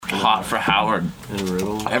hot for Howard. And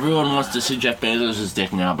Riddle. Everyone wants to see Jeff Bezos'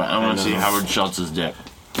 dick now, but I want to see Howard Schultz's dick.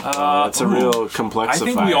 That's a real complexifier. I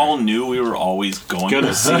think we all knew we were always going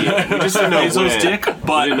to see it. We just didn't know Bezos' when. dick,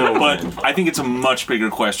 but We didn't know when. I think it's a much bigger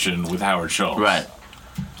question with Howard Schultz. Right.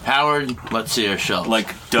 Howard, let's see your Schultz.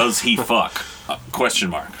 Like, does he fuck? Question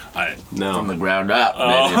mark. No. From the ground up,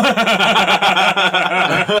 baby.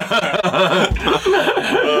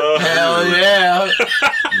 Hell yeah.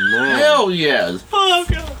 Man. Hell yes. Oh,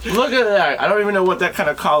 God. Look at that. I don't even know what that kind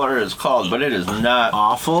of collar is called, but it is not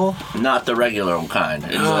Awful. the regular kind.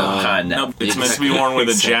 It's the kind that... No, it's meant to be worn with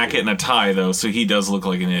a jacket and a tie, though, so he does look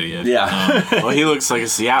like an idiot. Yeah. Well, he looks like a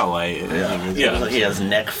Seattleite. Yeah. He has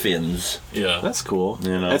neck fins. Yeah. That's cool.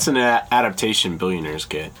 You know. That's an adaptation billionaires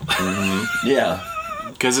get. Yeah.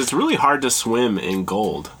 Because it's really hard to swim in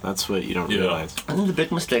gold. That's what you don't realize. I think the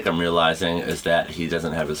big mistake I'm realizing is that he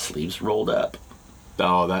doesn't have his sleeves rolled up.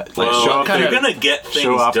 Oh, that. Well, show off kinda- You're their, going to get show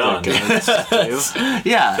things off done. their guns, too.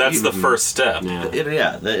 Yeah. That's the first step. Yeah.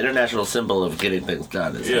 The international symbol of getting things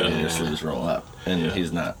done is having Yeah. your sleeves roll up. And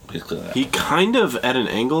he's not. He's clearly not. He kind of, at an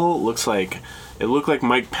angle, looks like... It looked like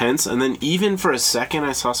Mike Pence, and then even for a second,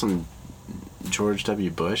 I saw some George W.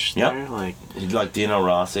 Bush Yep. there. Like, He's like Dino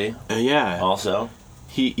Rossi yeah. also.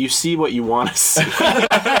 You see what you want to see.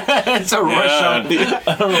 It's a Rorschach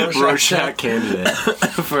candidate.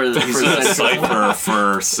 for He's a centrism. cipher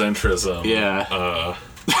for centrism. Yeah.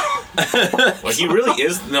 Like, he really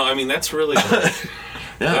is... No, I mean, that's really...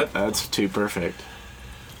 Yeah. That's too perfect.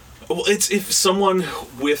 Well, it's if someone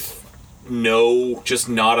with just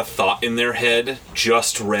not a thought in their head,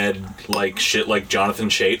 just read like shit like Jonathan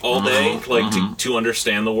Chait all day, to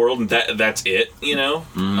understand the world, and that's it, you know.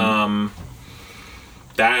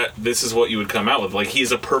 This is what you would come out with. Like,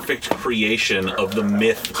 he's a perfect creation of the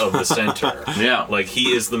myth of the center. Yeah. Like,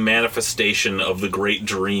 he is the manifestation of the great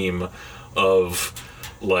dream of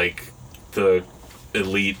like the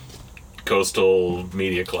elite coastal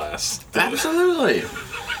media class. Absolutely.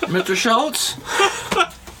 Mr. Schultz?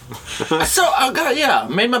 So,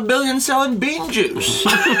 made my billion selling bean juice.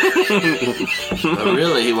 But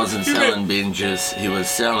really, he wasn't selling bean juice. He was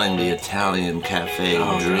selling the Italian cafe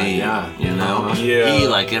dream. yeah. You know? Yeah. He,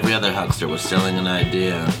 like every other huckster, was selling an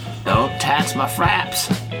idea. Don't tax my fraps.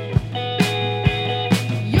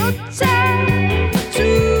 Your tattoos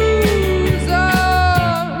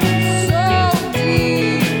are so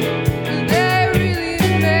deep, they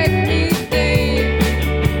really make me think.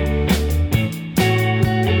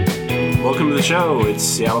 Welcome to the show. It's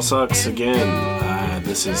Seattle Sucks again.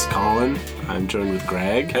 This is Colin. I'm joined with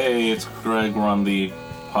Greg. Hey, it's Greg. We're on the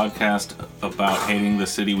podcast about hating the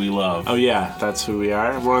city we love. Oh yeah, that's who we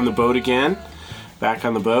are. We're on the boat again. Back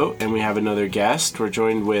on the boat, and we have another guest. We're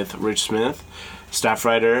joined with Rich Smith, staff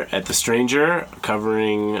writer at The Stranger,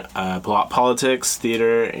 covering politics,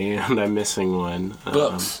 theater, and I'm missing one.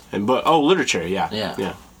 Books. Literature, yeah.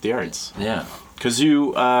 Yeah. The arts. Yeah. Because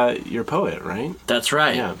you're a poet, right? That's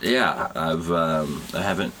right. Yeah. I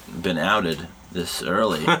haven't been outed this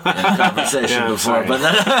early in a conversation Yeah, I'm before, sorry.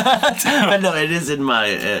 but no, it is in my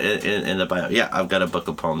in the bio. Yeah, I've got a book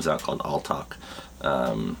of poems out called All Talk.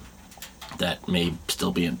 That may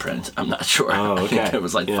still be in print. I'm not sure. Oh, okay. I think there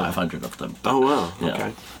was like Yeah. 500 of them. Oh wow.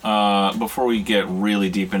 Yeah. Okay. Before we get really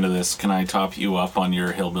deep into this, can I top you up on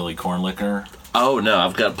your hillbilly corn liquor? Oh no,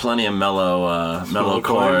 I've got plenty of mellow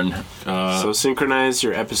corn. So synchronize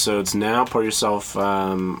your episodes now. Pour yourself.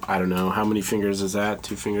 I don't know how many fingers is that.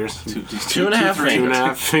 2 fingers. Two and a half fingers.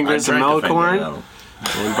 2.5 fingers of I drank a mellow finger, corn. though.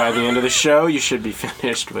 And by the end of the show, you should be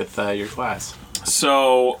finished with your glass.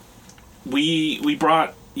 So, we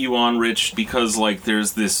brought you on, Rich, because like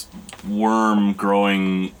there's this worm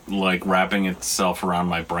growing, like wrapping itself around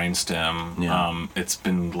my brainstem. Yeah. It's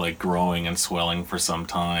been like growing and swelling for some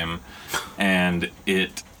time, and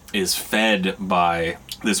it is fed by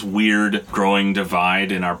this weird growing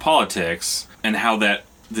divide in our politics, and how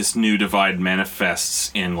this new divide manifests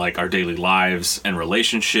in like our daily lives and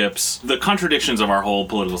relationships. The contradictions of our whole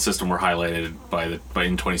political system were highlighted in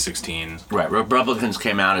 2016. Right, Republicans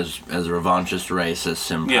came out as revanchist racists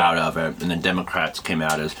and proud of it, and the Democrats came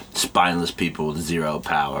out as spineless people with zero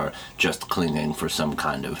power, just clinging for some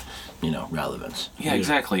kind of, relevance. Yeah,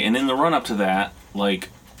 exactly. And in the run up to that, like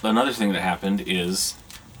another thing that happened is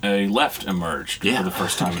a left emerged for the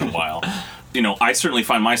first time in a while. I certainly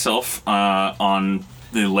find myself on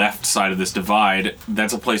the left side of this divide.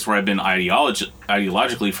 That's a place where I've been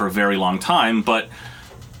ideologically for a very long time, but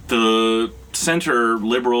the center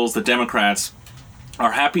liberals, the Democrats,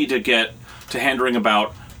 are happy to get to hand-wring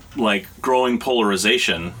about like growing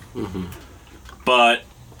polarization, but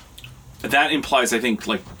that implies, I think,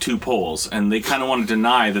 like two poles, and they kind of want to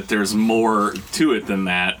deny that there's more to it than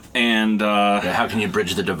that. And How can you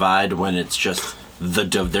bridge the divide when it's just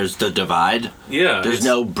there's the divide? Yeah, there's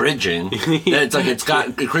no bridging. It's like it's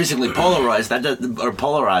got increasingly polarized. That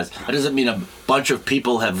doesn't mean a bunch of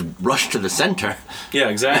people have rushed to the center. Yeah,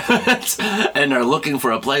 exactly. And are looking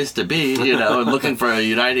for a place to be, and looking for a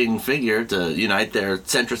uniting figure to unite their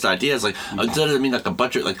centrist ideas. Like, instead of like a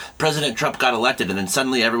bunch of, like, President Trump got elected and then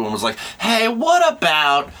suddenly everyone was like, hey, what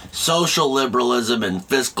about social liberalism and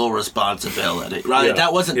fiscal responsibility? Right? Yeah.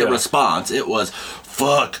 That wasn't the response. It was,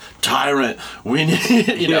 fuck, tyrant, we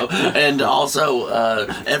need, and also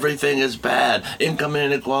everything is bad. Income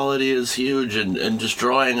inequality is huge and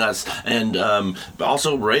destroying us. And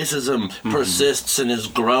also racism persists and has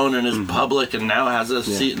grown and is public and now has a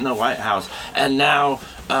seat in the White House. And now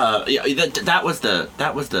that was the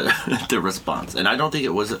the response. And I don't think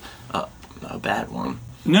it was a bad one.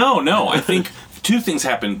 No, I think two things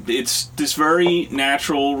happened. It's this very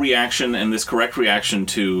natural reaction and this correct reaction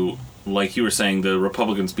to, like you were saying, the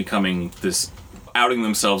Republicans becoming this, outing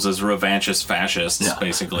themselves as revanchist fascists,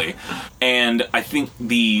 basically. And I think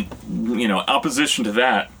the, opposition to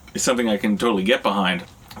that is something I can totally get behind.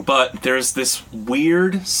 But there's this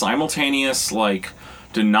weird, simultaneous,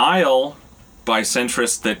 denial by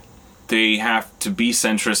centrists that they have to be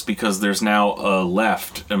centrist because there's now a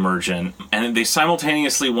left emergent. And they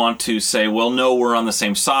simultaneously want to say, well, no, we're on the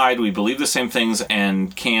same side, we believe the same things,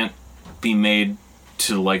 and can't be made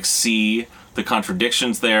to, see the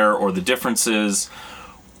contradictions there or the differences.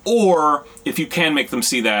 Or, if you can make them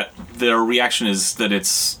see that, their reaction is that it's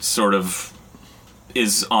sort of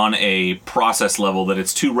is on a process level, that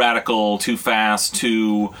it's too radical, too fast,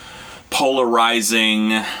 too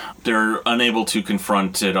polarizing. They're unable to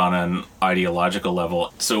confront it on an ideological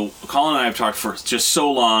level. So Colin and I have talked for just so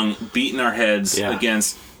long, beating our heads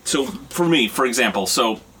against... So for me, for example,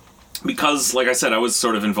 because, like I said, I was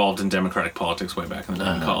sort of involved in Democratic politics way back in the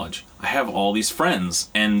day in college. I have all these friends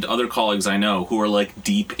and other colleagues I know who are,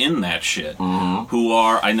 deep in that shit. Mm-hmm. Who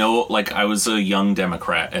are, I was a young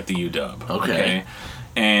Democrat at the UW. Okay?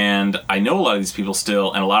 And I know a lot of these people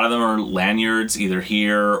still, and a lot of them are lanyards, either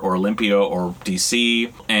here or Olympia or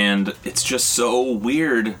DC. And it's just so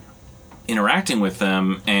weird interacting with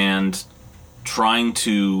them and trying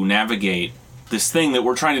to navigate this thing that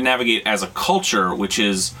we're trying to navigate as a culture, which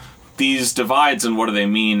is these divides and what do they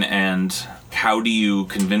mean, and how do you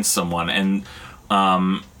convince someone? And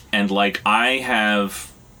I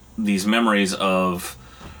have these memories of,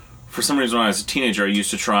 for some reason when I was a teenager, I used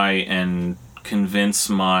to try and convince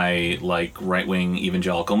my right-wing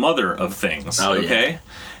evangelical mother of things.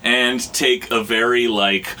 And take a very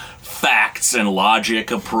facts and logic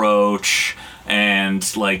approach and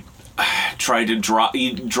try to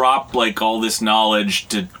drop all this knowledge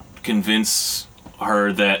to convince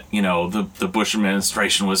her that, the Bush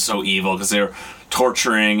administration was so evil because they were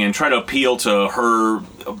torturing, and try to appeal to her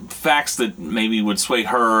facts that maybe would sway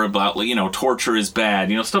her about, torture is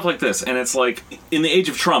bad, stuff like this. And it's in the age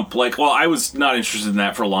of Trump, I was not interested in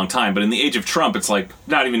that for a long time, but in the age of Trump, it's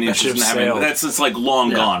not even interested in having it's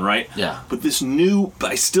long gone, right? Yeah. But this new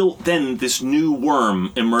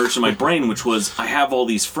worm emerged in my brain, which was, I have all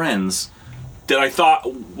these friends that I thought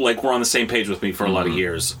were on the same page with me for a lot of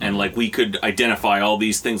years, and we could identify all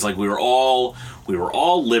these things, we were all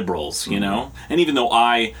liberals, and even though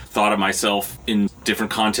I thought of myself in different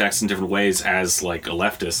contexts and different ways as a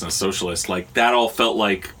leftist and a socialist, that all felt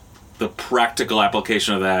like the practical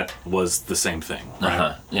application of that was the same thing,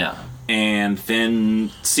 right? Yeah. And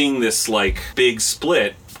then seeing this big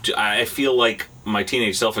split, I feel like my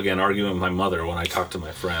teenage self again, arguing with my mother when I talk to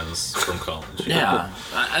my friends from college. Yeah.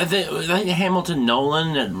 I think Hamilton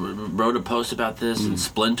Nolan wrote a post about this in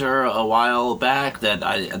Splinter a while back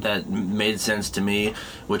that made sense to me,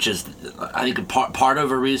 which is, I think, part of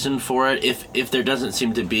a reason for it. If there doesn't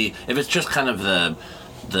seem to be, if it's just kind of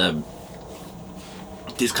the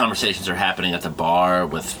these conversations are happening at the bar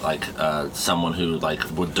with someone who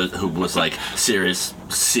was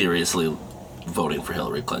seriously voting for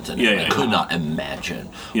Hillary Clinton. I could not imagine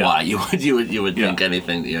why you would think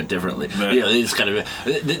anything differently. It's kind of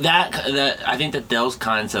that. I think that those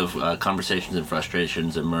kinds of conversations and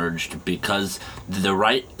frustrations emerged because the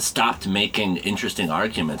right stopped making interesting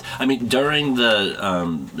arguments. I mean, during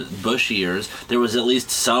the Bush years, there was at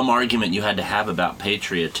least some argument you had to have about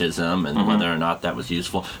patriotism and whether or not that was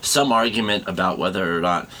useful. Some argument about whether or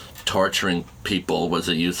not torturing people was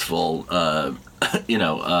a useful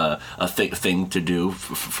a thing to do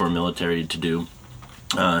for military to do.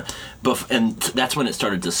 And that's when it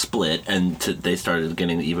started to split, and they started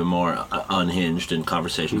getting even more unhinged, and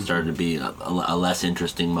conversation started to be a less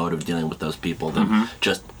interesting mode of dealing with those people than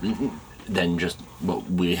just what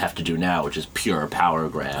we have to do now, which is pure power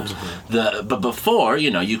grabs. But before,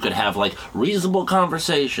 you could have like reasonable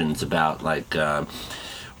conversations about like,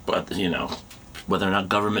 whether or not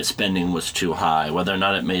government spending was too high, whether or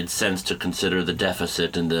not it made sense to consider the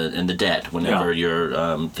deficit and the debt whenever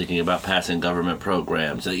you're thinking about passing government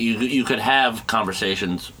programs. You could have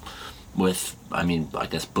conversations with, I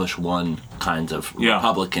guess Bush 1 kinds of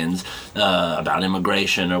Republicans about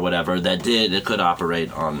immigration or whatever that could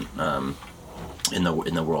operate on in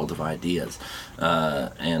the world of ideas,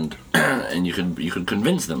 and you could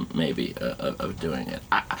convince them maybe of doing it.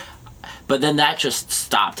 But then that just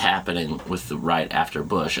stopped happening with the right after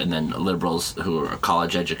Bush, and then liberals who are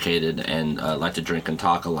college educated and like to drink and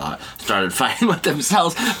talk a lot started fighting with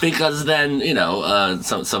themselves, because then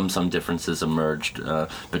some differences emerged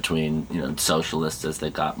between socialists as they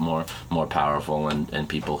got more powerful and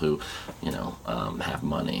people who have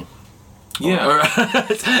money.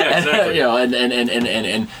 Exactly.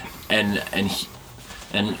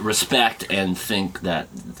 And respect and think that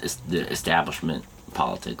the establishment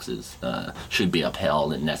politics should be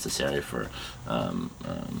upheld and necessary for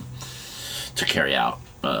to carry out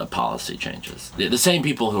policy changes. The same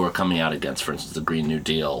people who are coming out against, for instance, the Green New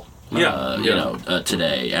Deal,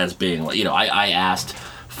 today as being I asked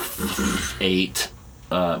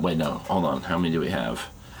how many do we have?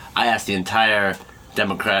 I asked the entire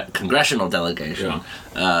Democrat congressional delegation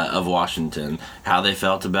of Washington how they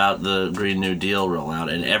felt about the Green New Deal rollout,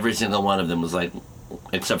 and every single one of them was like,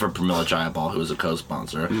 except for Pramila Jayapal, who was a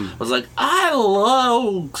co-sponsor, was like,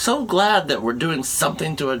 so glad that we're doing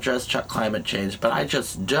something to address climate change, but I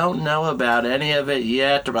just don't know about any of it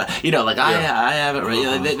yet. I haven't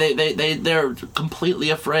really. They're completely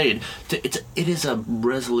afraid. It is a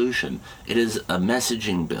resolution. It is a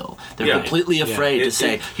messaging bill. They're completely afraid to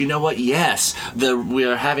say, you know what? Yes, we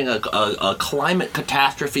are having a climate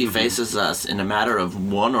catastrophe faces us in a matter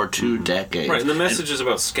of 1 or 2 decades. Right, and the message is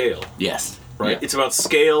about scale. Yes. Right, it's about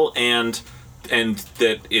scale and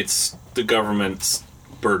that it's the government's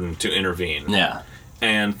burden to intervene. Yeah,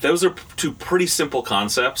 and those are 2 pretty simple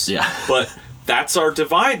concepts. Yeah, but that's our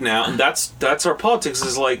divide now, and that's our politics.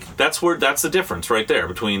 Is like that's the difference right there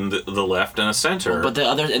between the left and a center. But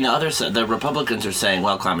the Republicans are saying,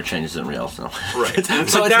 well, climate change isn't real, so right.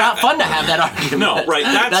 So it's not fun to have that argument. No, right?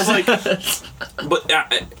 That's like, but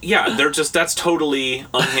they're just that's totally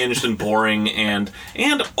unhinged and boring, and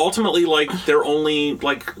ultimately like they're only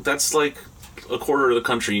like that's like a quarter of the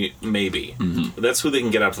country, maybe. That's who they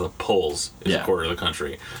can get out to the polls is a quarter of the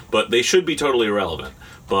country, but they should be totally irrelevant.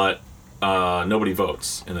 But nobody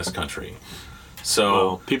votes in this country.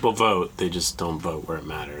 So people vote, they just don't vote where it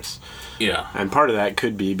matters. Yeah. And part of that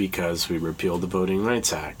could be because we repealed the Voting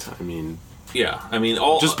Rights Act.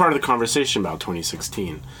 Just part of the conversation about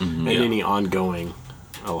 2016 and any ongoing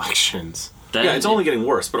elections. It's only getting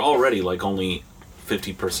worse, but already like only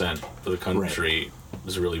 50% of the country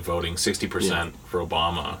was really voting. 60% for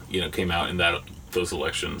Obama, came out in those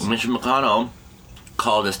elections. Mitch McConnell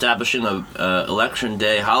called establishing a election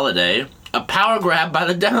day holiday a power grab by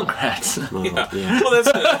the Democrats. Well,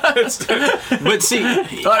 that's but see,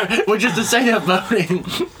 which is to say that voting,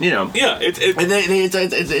 it's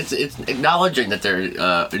it's acknowledging that their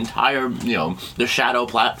entire, their shadow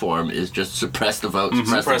platform is just suppress the vote,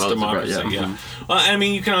 suppress democracy. Well,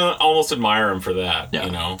 you can almost admire them for that.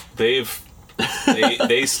 Yeah.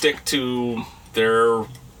 They stick to their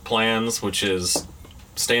plans, which is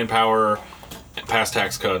stay in power, pass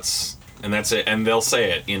tax cuts, and that's it. And they'll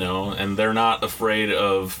say it, and they're not afraid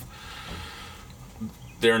of.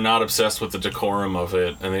 They're not obsessed with the decorum of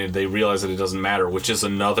it, and they realize that it doesn't matter, which is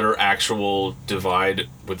another actual divide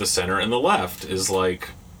with the center and the left. Is like,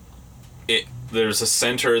 there's a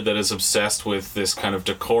center that is obsessed with this kind of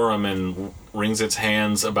decorum and wrings its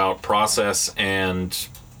hands about process and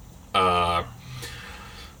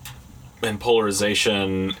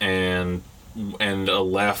polarization, and a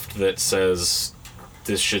left that says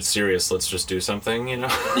this shit's serious, let's just do something,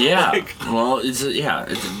 Yeah. Well, the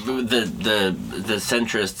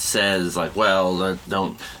centrist says like, well,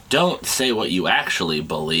 don't say what you actually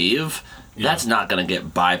believe. That's not going to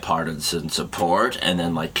get bipartisan support, and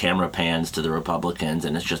then like camera pans to the Republicans,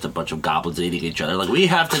 and it's just a bunch of goblins eating each other. Like, we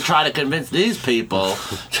have to try to convince these people,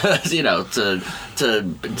 to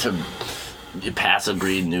pass a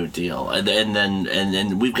Green New Deal, and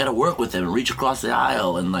then we've got to work with them and reach across the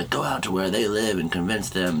aisle and like go out to where they live and convince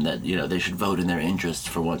them that they should vote in their interests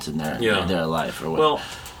for once in their life or whatever. Well,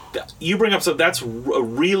 you bring up that's a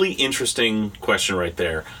really interesting question right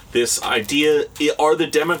there. This idea: are the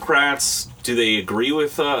Democrats, do they agree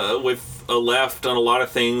with a left on a lot of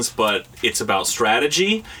things, but it's about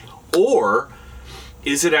strategy, or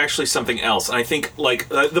is it actually something else? And I think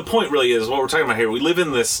the point really is what we're talking about here. We live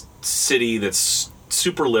in this city that's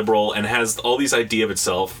super liberal and has all these ideas of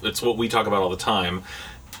itself. It's what we talk about all the time,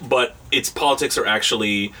 but its politics are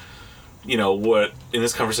actually, what in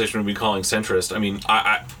this conversation we'd be calling centrist. I mean,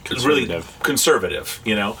 it's really conservative,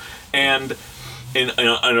 and in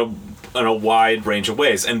a wide range of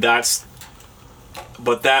ways. And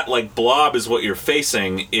but that blob is what you're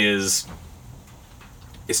facing is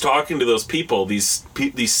talking to those people, these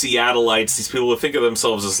Seattleites, these people who think of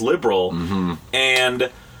themselves as liberal, and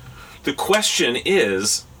the question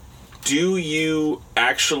is,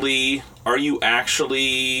 are you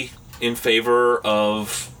actually in favor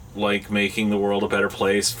of making the world a better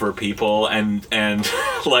place for people, and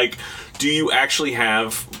do you actually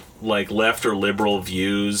have left or liberal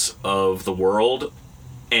views of the world?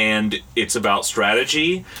 And it's about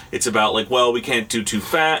strategy. It's about we can't do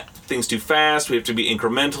things too fast. We have to be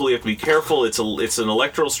incremental. We have to be careful. It's an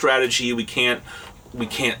electoral strategy. We can't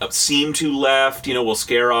seem too left. We'll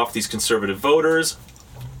scare off these conservative voters.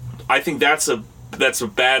 I think that's a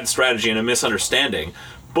bad strategy and a misunderstanding.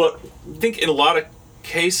 But I think in a lot of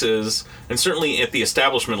cases, and certainly at the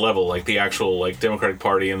establishment level, the actual Democratic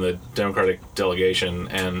Party and the Democratic delegation,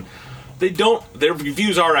 and their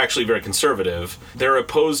views are actually very conservative. They're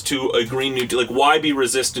opposed to a Green New Deal. Why be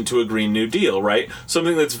resistant to a Green New Deal, right?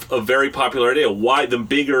 Something that's a very popular idea. Why? The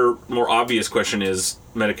bigger, more obvious question is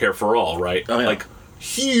Medicare for all, right? Oh, yeah.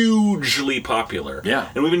 Hugely popular. Yeah.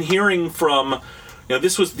 And we've been hearing from,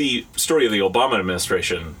 this was the story of the Obama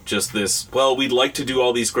administration. Just this, we'd like to do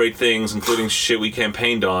all these great things, including shit we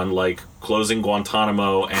campaigned on, like closing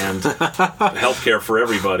Guantanamo and healthcare for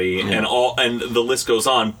everybody, and the list goes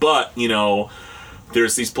on. But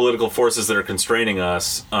there's these political forces that are constraining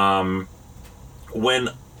us. When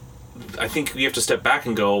I think we have to step back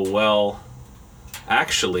and go,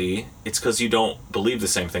 actually, it's because you don't believe the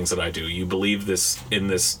same things that I do. You believe in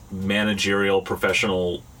this managerial,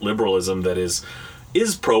 professional liberalism that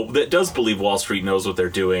that does believe Wall Street knows what they're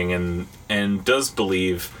doing, and does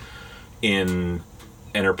believe in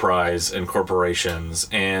enterprise and corporations,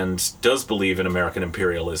 and does believe in American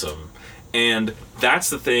imperialism. And that's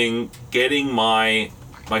the thing, getting my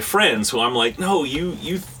friends who I'm no,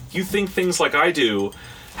 you think things like I do,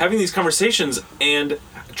 having these conversations and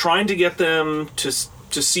trying to get them to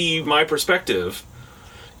see my perspective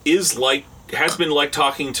has been like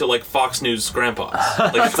talking to Fox News grandpas.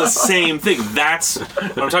 It's the same thing. That's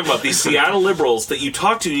what I'm talking about. These Seattle liberals that you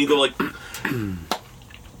talk to and you go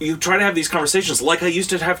you try to have these conversations I used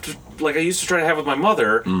to try to have with my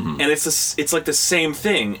mother, and it's the same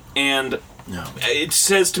thing. And it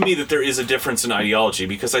says to me that there is a difference in ideology,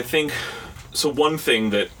 because I think one thing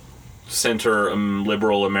that center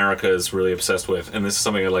liberal America is really obsessed with, and this is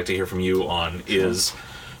something I'd like to hear from you on, is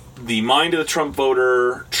the mind of the Trump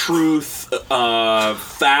voter, truth,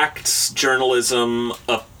 facts, journalism,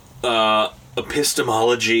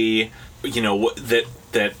 epistemology,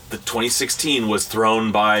 that the 2016 was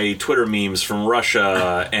thrown by Twitter memes from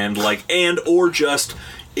Russia, and or just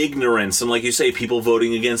ignorance, and you say, people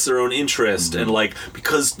voting against their own interest, and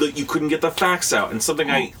because you couldn't get the facts out. And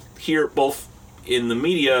something I hear both in the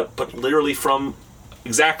media, but literally from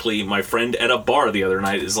exactly my friend at a bar the other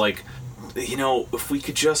night, is if we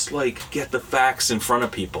could just get the facts in front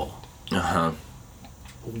of people.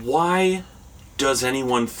 Why does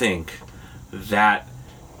anyone think that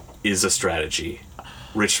is a strategy?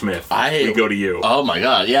 Rich Smith, we go to you. Oh my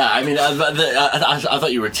God, yeah. I mean, I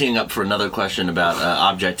thought you were teeing up for another question about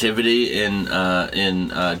objectivity in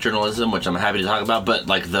journalism, which I'm happy to talk about. But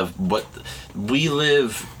what we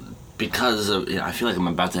live, because of, I feel like I'm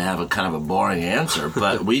about to have a kind of a boring answer,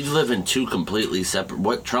 but we live in two completely separate.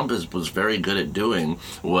 What Trump was very good at doing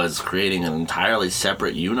was creating an entirely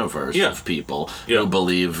separate universe of people who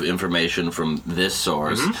believe information from this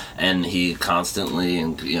source, and he constantly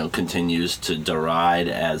continues to deride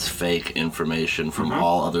as fake information from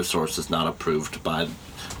all other sources not approved by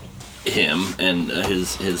him and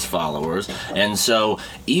his followers. And so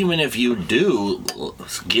even if you do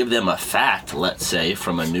give them a fact, let's say,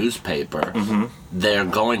 from a newspaper, they're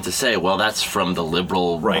going to say, well, that's from the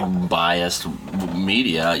liberal biased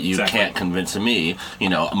media. You can't convince me.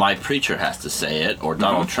 My preacher has to say it, or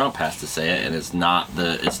Donald Trump has to say it, and it's not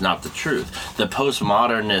the truth. The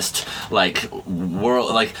postmodernist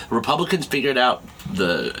world, Republicans figured out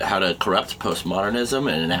how to corrupt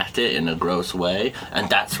postmodernism and enact it in a gross way, and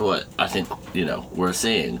that's what I think we're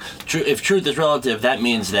seeing. If truth is relative, that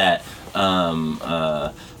means that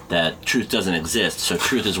that truth doesn't exist. So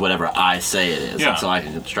truth is whatever I say it is, and so I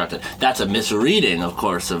can construct it. That's a misreading, of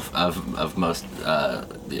course, of most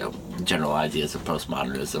general ideas of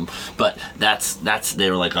postmodernism. But that's they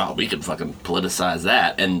were like, oh, we can fucking politicize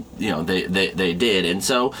that, and they did, and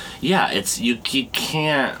so it's you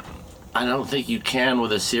can't. I don't think you can,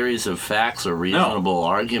 with a series of facts or reasonable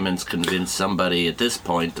arguments, convince somebody at this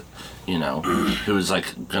point, who's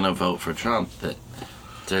like gonna vote for Trump that.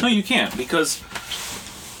 No, you can't, because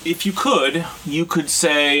if you could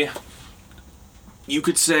say,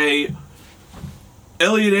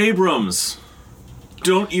 Elliot Abrams,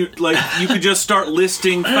 don't you, like, you could just start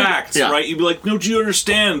listing facts, right? You'd be like, no, do you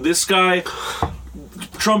understand? This guy,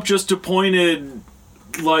 Trump just appointed,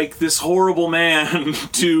 like, this horrible man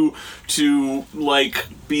to like,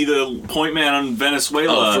 be the point man on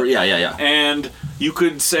Venezuela. Oh, yeah. And you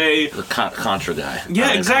could say... The Contra guy.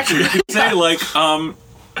 Yeah, exactly. You could say, like,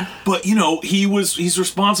 but, he's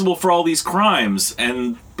responsible for all these crimes,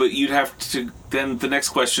 but you'd have to... Then the next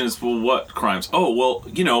question is, well, what crimes? Oh, well,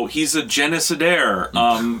 he's a genocidaire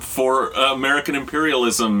for American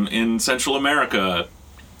imperialism in Central America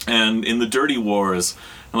and in the Dirty Wars.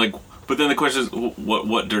 And, like, but then the question is,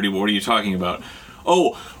 what dirty war are you talking about?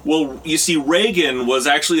 Oh, well, you see, Reagan was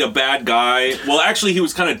actually a bad guy. Well, actually, he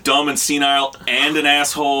was kind of dumb and senile and an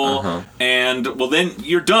asshole. Uh-huh. And, well, then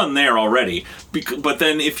you're done there already. But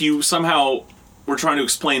then if you somehow were trying to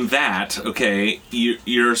explain that, okay,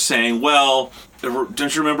 you're saying, well,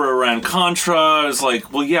 don't you remember Iran Contra? It's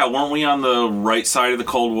like, well, yeah, weren't we on the right side of the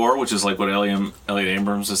Cold War? Which is like what Elliot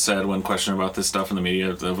Abrams has said when questioned about this stuff in the media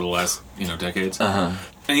over the last, decades. Uh-huh.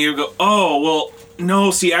 And you go, oh, well...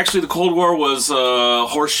 No, see, actually, the Cold War was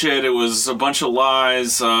horseshit. It was a bunch of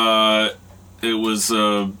lies. It was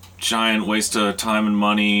a giant waste of time and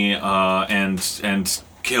money, and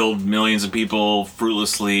killed millions of people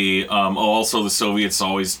fruitlessly. Also, the Soviets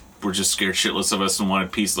always were just scared shitless of us and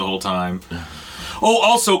wanted peace the whole time. Oh,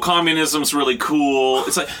 also, communism's really cool.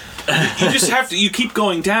 It's like you just have to. You keep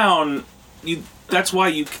going down. That's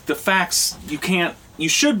why the facts you can't. You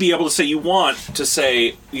should be able to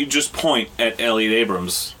say you just point at Elliot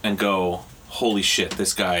Abrams and go, holy shit,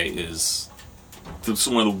 this guy is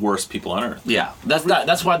one of the worst people on earth. Yeah,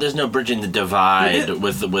 that's why there's no bridging the divide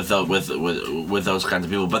with those kinds of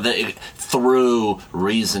people, but through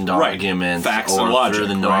reasoned arguments, facts or and logic, through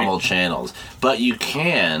the normal channels. But you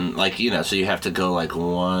can, so you have to go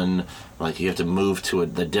you have to move to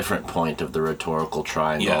the different point of the rhetorical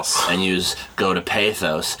triangle and go to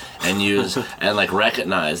pathos and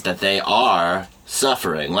recognize that they are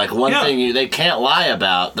suffering. Like one thing they can't lie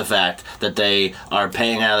about the fact that they are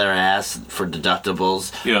paying out of their ass for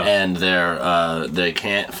deductibles and they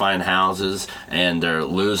can't find houses and they're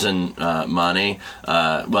losing money.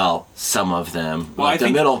 Well, some of them, the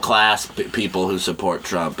middle class people who support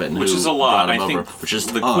Trump which is a lot. I think which is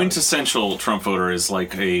the quintessential Trump voter is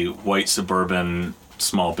like a white suburban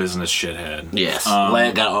small business shithead. Yes,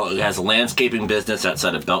 has a landscaping business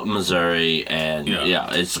outside of Belton, Missouri, and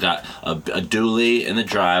it's got a dually in the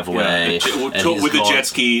driveway with a jet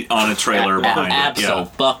ski on a trailer behind it.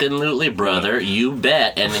 Absolutely, brother, you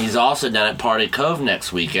bet. And he's also down at Party Cove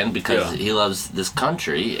next weekend because he loves this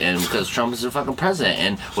country and because Trump is the fucking president.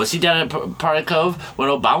 And was he down at Party Cove when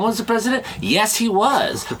Obama was the president? Yes, he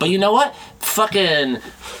was. But you know what? Fucking,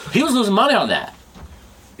 he was losing money on that.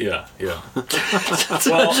 Yeah.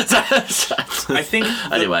 Well, I think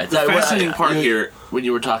anyway, the fascinating part here, when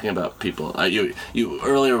you were talking about people, you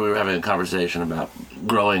earlier we were having a conversation about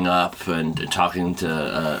growing up and talking to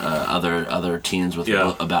other teens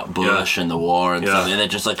about Bush and the war and stuff, and it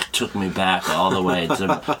just took me back all the way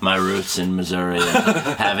to my roots in Missouri and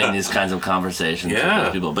having these kinds of conversations with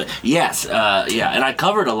those people. But yes, and I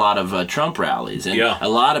covered a lot of Trump rallies, and a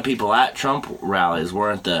lot of people at Trump rallies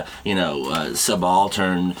weren't the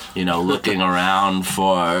subaltern looking around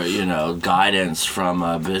for guidance from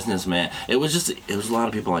a businessman. It was a lot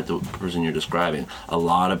of people like the person you're describing. A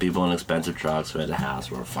lot of people in expensive trucks who had a house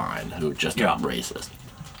were fine, who just aren't racist.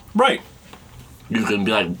 Right. You can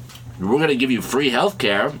be like, we're going to give you free health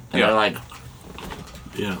care. And they're like,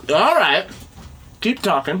 all right, keep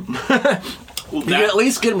talking. You can at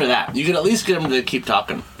least get them to that. You can at least get them to keep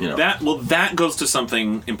talking. That goes to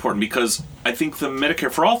something important because I think the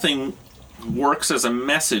Medicare for All thing works as a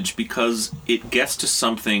message because it gets to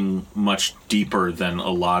something much deeper than a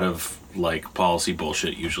lot of policy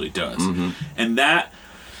bullshit usually does. Mm-hmm. And that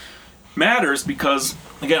matters because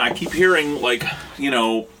again I keep hearing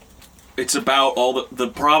it's about all the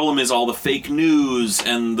problem is all the fake news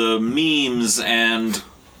and the memes and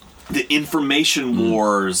the information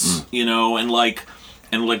wars, you know, and like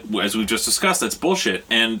as we've just discussed, that's bullshit,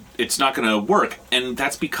 and it's not going to work. And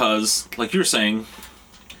that's because, like you're saying,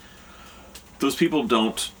 those people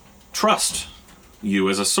don't trust you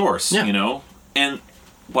as a source, you know? And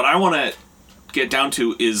what I want to get down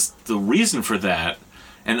to is the reason for that.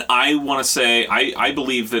 And I want to say, I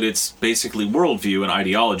believe that it's basically worldview and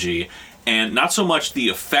ideology, and not so much the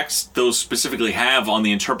effects those specifically have on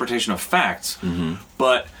the interpretation of facts,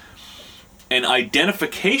 but an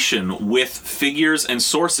identification with figures and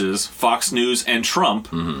sources, Fox News and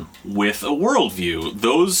Trump, with a worldview.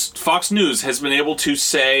 Those Fox News has been able to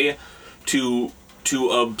say to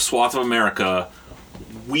a swath of America,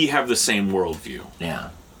 we have the same worldview. Yeah.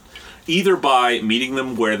 Either by meeting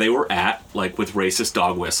them where they were at, like with racist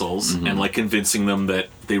dog whistles, and like convincing them that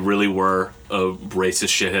they really were a racist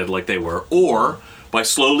shithead like they were, or by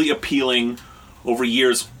slowly appealing over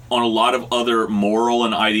years on a lot of other moral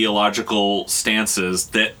and ideological stances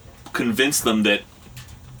that convince them that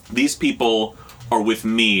these people are with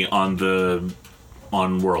me on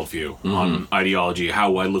worldview, on ideology,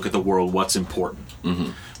 how I look at the world, what's important.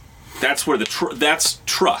 That's where that's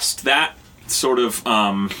trust. That sort of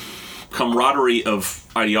camaraderie of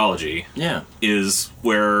ideology is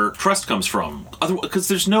where trust comes from. Because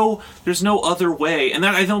there's no other way, and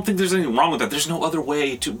that, I don't think there's anything wrong with that. There's no other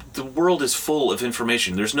way to. The world is full of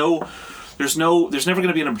information. There's never going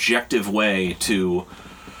to be an objective way to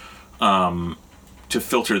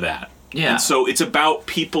filter that. Yeah. And so it's about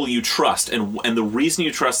people you trust, and the reason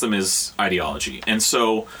you trust them is ideology. And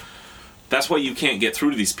so that's why you can't get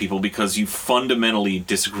through to these people, because you fundamentally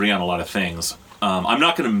disagree on a lot of things. I'm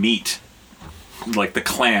not going to meet like the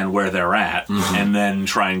Klan where they're at and then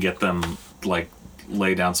try and get them, like,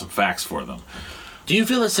 lay down some facts for them. Do you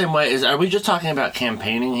feel the same way? Are we just talking about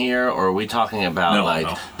campaigning here, or are we talking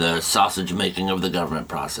about the sausage making of the government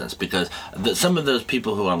process? Because some of those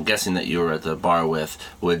people who I'm guessing that you were at the bar with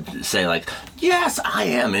would say, like, yes, I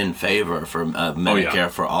am in favor for Medicare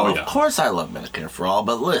for all. Of course I love Medicare for all,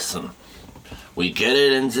 but listen, we get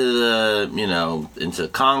it into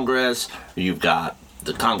Congress. You've got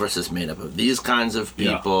the Congress is made up of these kinds of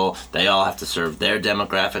people. They all have to serve their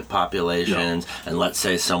demographic populations. And let's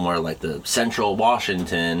say somewhere like the central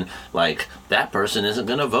Washington, like, that person isn't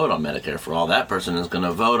going to vote on Medicare for all. That person is going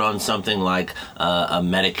to vote on something like a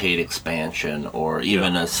Medicaid expansion, or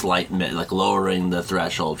even a slight, like, lowering the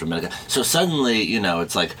threshold for Medicare. So suddenly,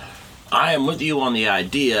 it's like, I am with you on the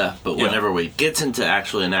idea, but whenever we get into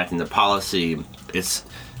actually enacting the policy,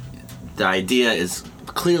 the idea is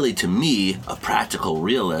clearly, to me, a practical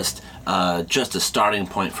realist, just a starting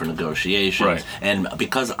point for negotiations. Right. And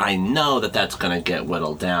because I know that that's going to get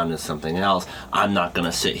whittled down to something else, I'm not going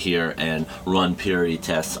to sit here and run purity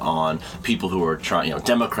tests on people who are trying,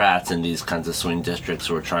 Democrats in these kinds of swing districts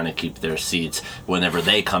who are trying to keep their seats whenever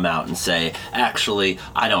they come out and say, actually,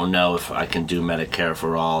 I don't know if I can do Medicare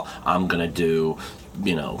for all. I'm going to do,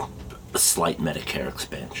 a slight Medicare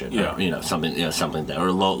expansion, or, something that,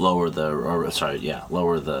 or lower the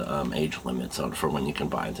age limits for when you can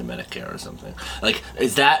buy into Medicare or something. Like,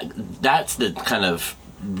 that's the kind of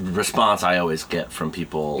response I always get from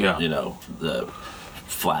people, the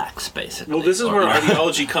flacks, basically. Well, this is where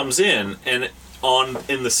ideology comes in, and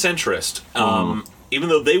in the centrist, even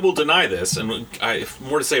though they will deny this, and I have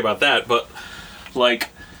more to say about that, but, like,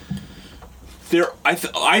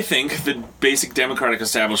 I think the basic Democratic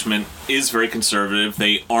establishment is very conservative.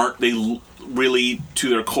 They really, to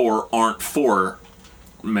their core, aren't for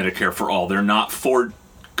Medicare for all. They're not for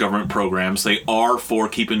government programs. They are for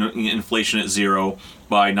keeping inflation at zero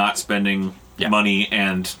by not spending money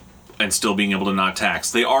and still being able to not tax.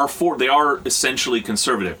 They are essentially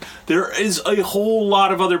conservative. There is a whole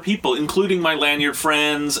lot of other people, including my lanyard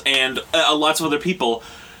friends and lots of other people,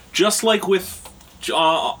 just like with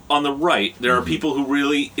on the right, there are people who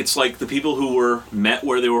really, it's like the people who were met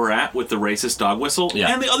where they were at with the racist dog whistle,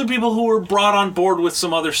 and the other people who were brought on board with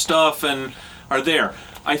some other stuff and are there.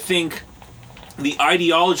 I think the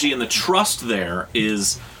ideology and the trust there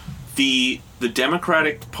is the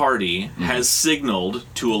Democratic Party has signaled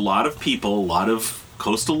to a lot of people, a lot of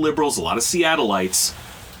coastal liberals, a lot of Seattleites,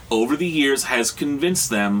 over the years, has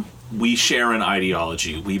convinced them we share an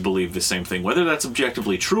ideology. We believe the same thing, whether that's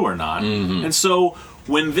objectively true or not. And so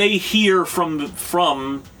when they hear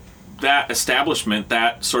from that establishment,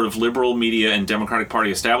 that sort of liberal media and Democratic Party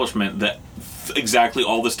establishment, that exactly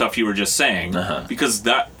all the stuff you were just saying, because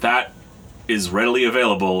that is readily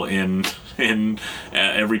available in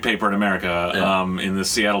every paper in America, in the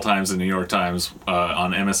Seattle Times, the New York Times,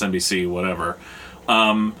 on MSNBC, whatever.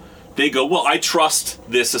 they go, well, I trust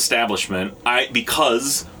this establishment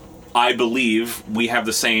because I believe we have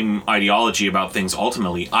the same ideology about things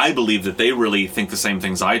ultimately. I believe that they really think the same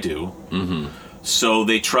things I do. Mm-hmm. So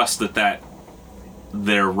they trust that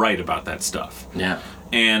they're right about that stuff. Yeah.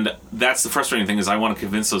 And that's the frustrating thing is I want to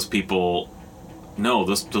convince those people, no,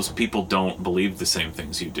 those people don't believe the same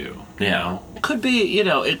things you do. You know? It could be,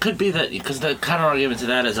 it could be that, because the counter argument to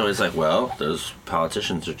that is always like, well, those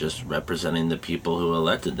politicians are just representing the people who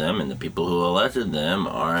elected them, and the people who elected them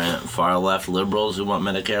aren't far left liberals who want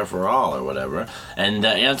Medicare for all or whatever. And the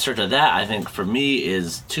answer to that, I think, for me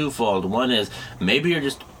is twofold. One is maybe you're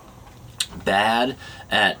just bad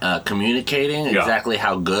at communicating exactly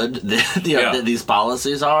how good these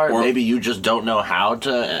policies are. Or maybe you just don't know how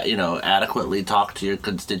to adequately talk to your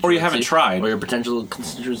constituency, or you haven't tried, or your potential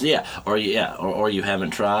constituency, or you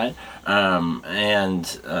haven't tried,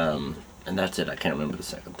 and that's it. I can't remember the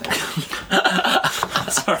second thing.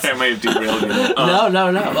 Sorry, I might have derailed you.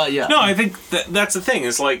 No. Yeah. No, I think that's the thing.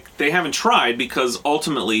 Is like they haven't tried because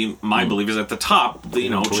ultimately, my belief is at the top.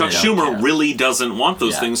 Chuck Schumer really doesn't want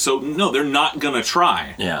those things. So no, they're not gonna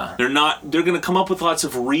try. Yeah. They're not. They're gonna come up with lots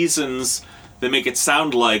of reasons that make it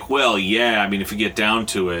sound like, well, yeah. I mean, if you get down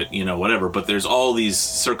to it, whatever. But there's all these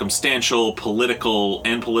circumstantial, political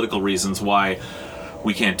reasons why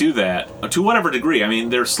we can't do that to whatever degree. I mean,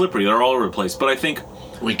 they're slippery. They're all over the place. But I think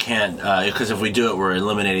we can't, because if we do it, we're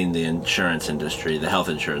eliminating the insurance industry, the health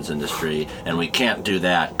insurance industry, and we can't do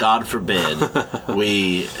that. God forbid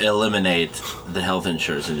we eliminate the health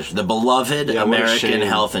insurance industry. The beloved American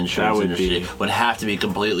health insurance industry would have to be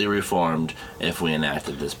completely reformed if we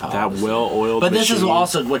enacted this policy. That well-oiled But this machine. is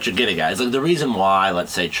also what you're getting at. It's like the reason why,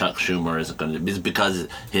 let's say, Chuck Schumer isn't going to is because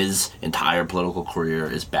his entire political career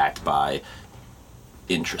is backed by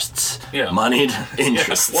interests, moneyed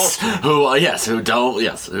interests, who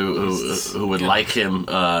would like him,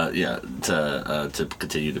 to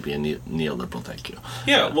continue to be a neoliberal. Thank you.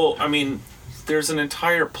 Yeah, well, I mean, there's an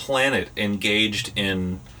entire planet engaged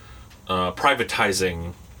in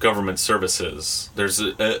privatizing government services. There's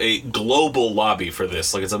a global lobby for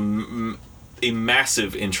this. Like, it's a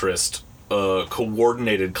massive interest,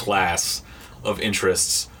 coordinated class of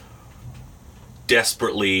interests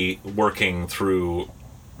desperately working through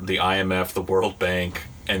the IMF, the World Bank,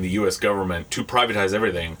 and the U.S. government to privatize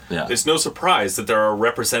everything. Yeah. It's no surprise that there are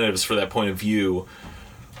representatives for that point of view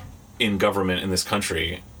in government in this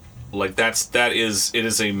country. Like, it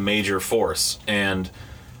is a major force, and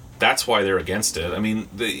that's why they're against it. I mean,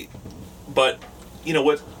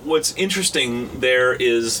 what's interesting there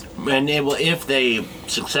is, and if they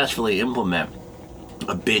successfully implement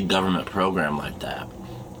a big government program like that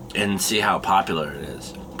and see how popular it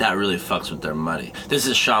is, that really fucks with their money. This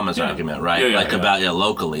is Shama's argument, right? About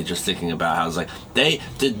locally, just thinking about how it's like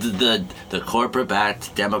the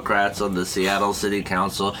corporate-backed Democrats on the Seattle City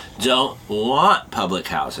Council don't want public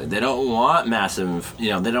housing. They don't want massive, they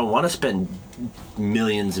don't want to spend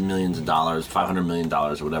millions and millions of dollars, $500 million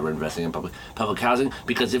or whatever, investing in public housing,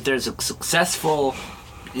 because if there's a successful,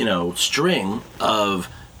 string of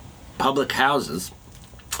public houses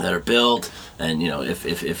that are built, and if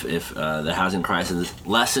the housing crisis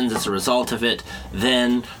lessens as a result of it,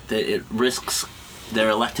 then it risks their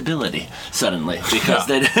electability suddenly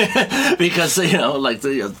because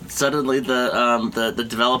suddenly the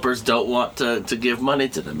developers don't want to give money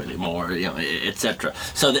to them anymore, etc.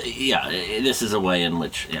 So this is a way in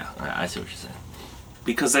which I see what you're saying,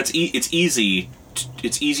 because it's easy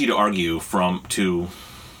to argue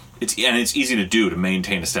it's easy to do to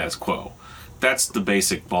maintain a status quo. That's the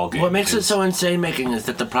basic ballgame. What makes it so insane-making is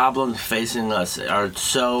that the problems facing us are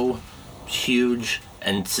so huge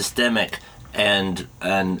and systemic and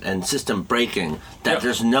system-breaking that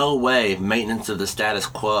there's no way maintenance of the status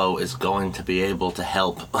quo is going to be able to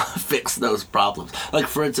help fix those problems. Like,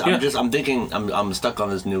 for instance, I'm thinking, I'm stuck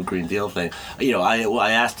on this new Green Deal thing.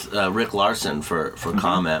 I asked Rick Larson for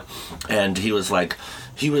comment, and he was like,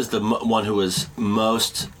 he was the one who was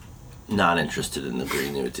most not interested in the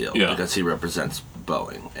Green New Deal because he represents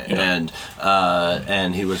Boeing,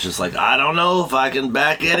 and he was just like, I don't know if I can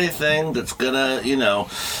back anything that's gonna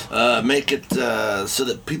make it so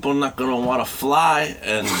that people are not gonna want to fly,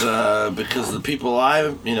 and because the people I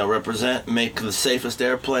represent make the safest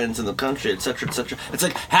airplanes in the country, etc., etc. It's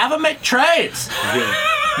like, have them make trains.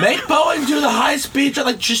 Make Boeing do the high speed,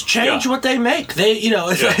 like just change what they make. They,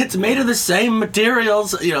 it's made of the same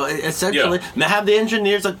materials. Essentially, have the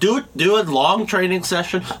engineers like do a long training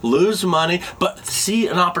session, lose money, but see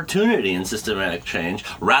an opportunity in systematic change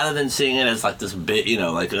rather than seeing it as like this big,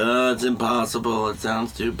 it's impossible, it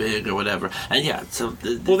sounds too big or whatever. And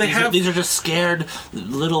these are just scared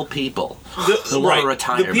little people who want to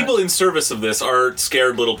retire. The people in service of this are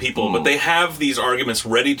scared little people, but they have these arguments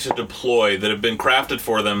ready to deploy that have been crafted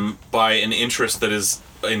for them by an interest that is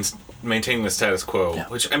in maintaining the status quo. Yeah.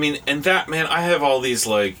 Which, and that, man, I have all these,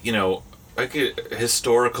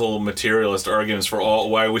 historical materialist arguments for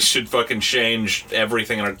why we should fucking change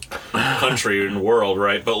everything in our country and world,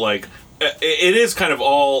 right? But, it is kind of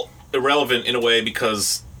all irrelevant in a way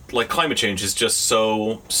because, climate change is just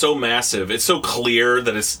so massive. It's so clear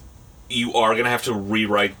that you are going to have to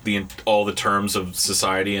rewrite all the terms of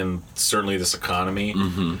society and certainly this economy.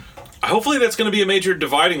 Mm-hmm. Hopefully that's going to be a major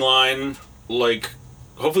dividing line,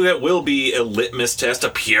 hopefully that will be a litmus test, a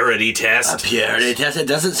purity test. It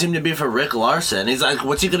doesn't seem to be for Rick Larson. He's like,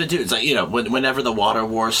 what's he going to do? It's like, whenever the water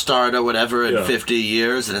wars start or whatever in 50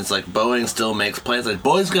 years, and it's like Boeing still makes planes. Like,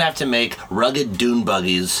 Boeing's going to have to make rugged dune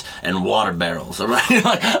buggies and water barrels, all right?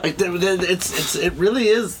 It really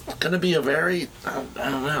is going to be a very,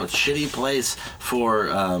 shitty place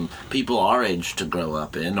for people our age to grow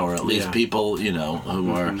up in, or at least people,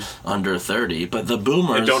 who are under 30. But the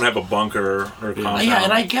boomers... And don't have a bunker or compound. Yeah,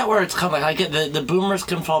 and I get where it's coming. I get the boomers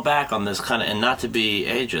can fall back on this kind of, and not to be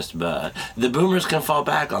ageist, but the boomers can fall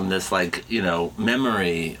back on this,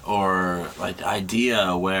 memory or,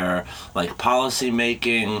 idea where, policy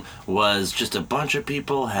making was just a bunch of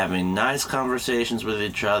people having nice conversations with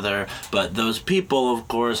each other, but those people, of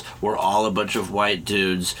course, were all a bunch of white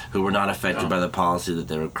dudes who were not affected by the policy that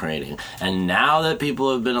they were creating. And now that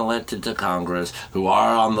people have been elected to Congress who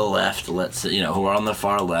are on the left, who are on the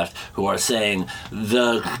far left, who are saying, the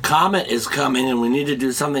comet is coming and we need to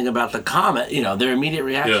do something about the comet, their immediate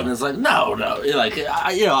reaction is like, no,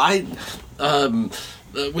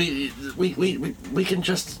 we can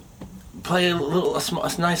just play a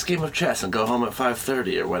nice game of chess and go home at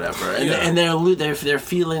 5:30 or whatever, and they're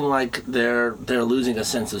feeling like they're losing a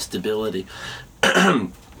sense of stability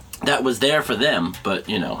that was there for them, but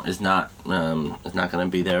is not going to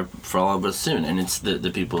be there for all of us soon. And it's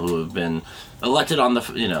the people who have been elected on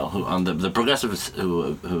the progressives who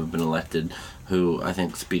have been elected, who I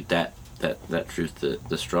think speak that truth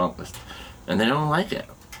the strongest, and they don't like it.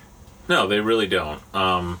 No, they really don't.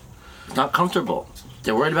 It's not comfortable.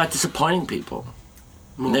 They're worried about disappointing people.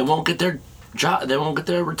 They won't get their job. They won't get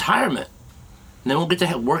their retirement. They won't get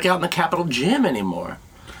to work out in the Capitol gym anymore.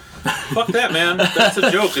 Fuck that, man. That's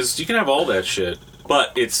a joke, because you can have all that shit.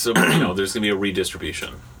 But it's, there's going to be a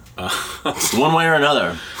redistribution. One way or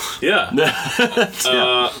another. Yeah.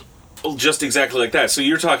 Just exactly like that. So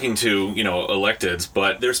you're talking to, electeds,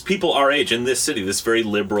 but there's people our age in this city, this very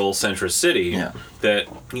liberal centrist city, that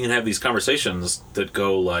you can have these conversations that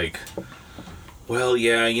go like, well,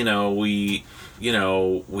 yeah, we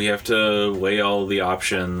have to weigh all the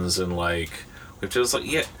options and we have to just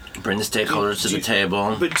bring the stakeholders to the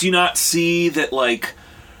table. But do you not see that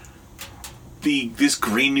this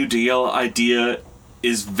Green New Deal idea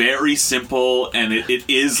is very simple, and it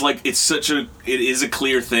is a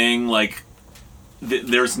clear thing.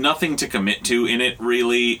 There's nothing to commit to in it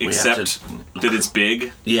really, except that it's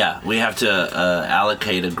big. Yeah, we have to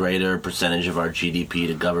allocate a greater percentage of our GDP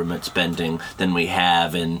to government spending than we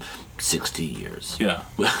have in 60 years. Yeah.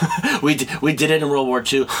 we did it in World War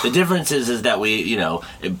II. The difference is that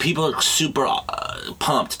people are super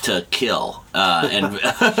pumped to kill and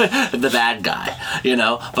the bad guy,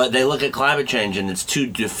 but they look at climate change and it's too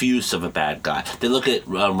diffuse of a bad guy. They look at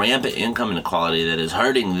rampant income inequality that is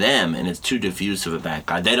hurting them and it's too diffuse of a bad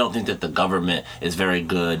guy. They don't think that the government is very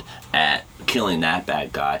good at killing that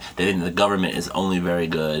bad guy. They think the government is only very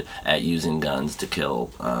good at using guns to kill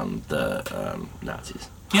the Nazis.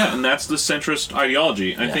 Yeah, and that's the centrist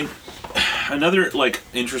ideology. I think another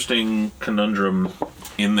interesting conundrum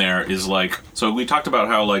in there is so we talked about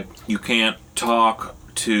how you can't talk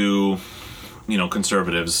to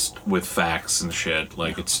conservatives with facts and shit.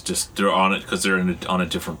 It's just they're on it because they're on a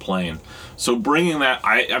different plane. So bringing that,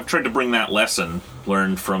 I've tried to bring that lesson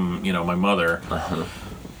learned from my mother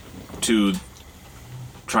to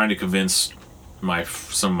trying to convince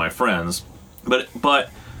some of my friends, but.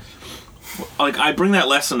 I bring that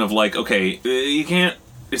lesson of okay, you can't.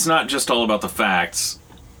 It's not just all about the facts.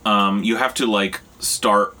 You have to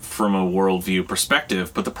start from a worldview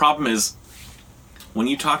perspective. But the problem is, when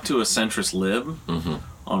you talk to a centrist lib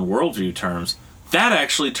on worldview terms, that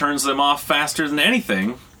actually turns them off faster than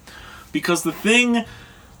anything, because the thing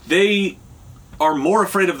they are more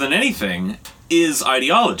afraid of than anything is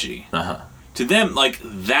ideology. To them, like,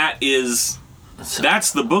 that's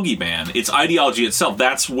the boogeyman. It's ideology itself.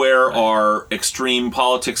 That's where our extreme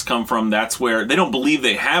politics come from. That's where they don't believe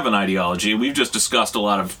they have an ideology. We've just discussed a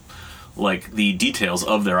lot of, like, the details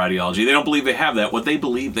of their ideology. They don't believe they have that. What they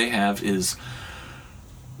believe they have is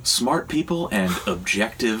smart people and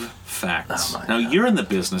objective facts. Now, you're in the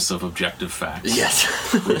business of objective facts. Yes.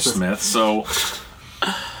 Rich Smith, so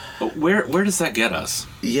where does that get us?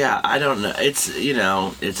 Yeah, I don't know. It's,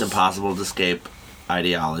 it's impossible to escape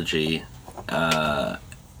ideology. The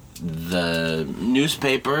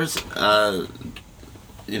newspapers,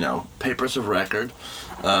 papers of record,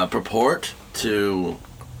 purport to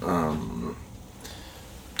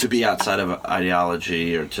be outside of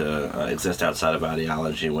ideology or to exist outside of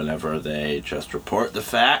ideology whenever they just report the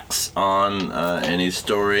facts on any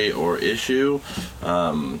story or issue.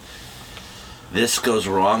 This goes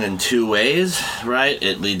wrong in two ways, right?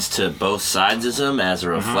 It leads to both sidesism as a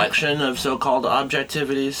reflection of so-called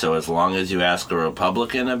objectivity. So as long as you ask a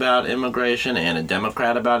Republican about immigration and a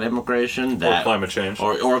Democrat about immigration, that or climate change,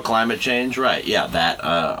 or climate change, right? Yeah,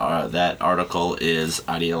 that article is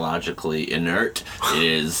ideologically inert. It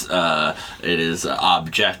is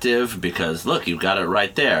objective because look, you've got it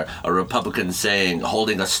right there. A Republican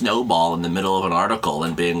holding a snowball in the middle of an article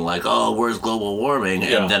and being like, "Oh, where's global warming?"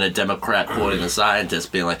 And then a Democrat quoting a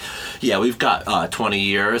scientist being like, yeah, we've got 20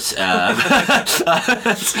 years and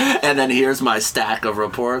then here's my stack of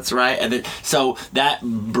reports, right? And then, so that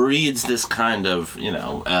breeds this kind of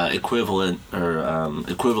equivalent or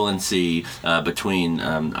equivalency between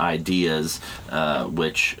ideas,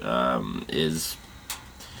 which is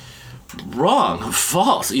wrong,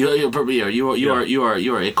 false. You are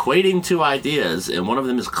equating two ideas, and one of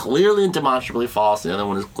them is clearly and demonstrably false, and the other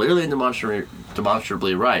one is clearly and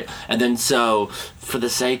demonstrably right. And then, so for the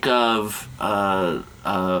sake of a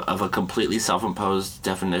completely self-imposed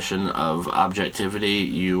definition of objectivity,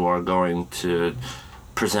 you are going to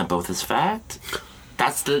present both as fact.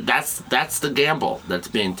 That's the gamble that's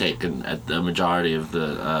being taken at the majority of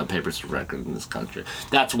the papers of record in this country.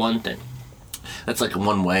 That's one thing. That's like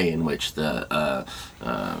one way in which it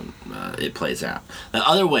plays out. The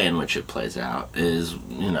other way in which it plays out is,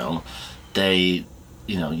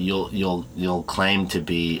 you'll claim to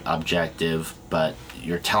be objective, but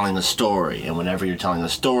you're telling a story, and whenever you're telling a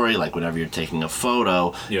story, like whenever you're taking a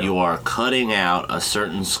photo, you are cutting out a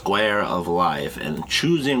certain square of life and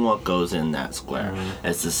choosing what goes in that square.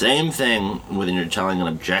 It's the same thing when you're telling an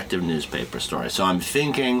objective newspaper story. So I'm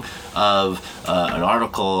thinking of an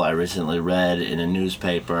article I recently read in a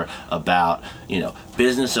newspaper about,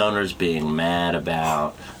 business owners being mad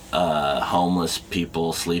about homeless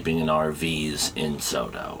people sleeping in RVs in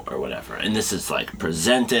Soto or whatever. And this is like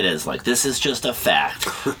presented as like, this is just a fact.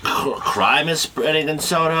 Crime is spreading in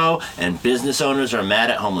Soto and business owners are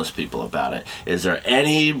mad at homeless people about it. Is there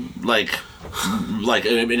any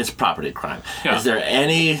it's property crime. Yeah. Is there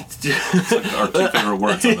any... It's like our two favorite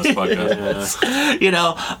words on this podcast.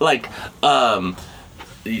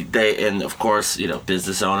 And of course,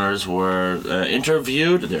 business owners were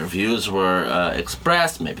interviewed. Their views were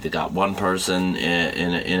expressed. Maybe they got one person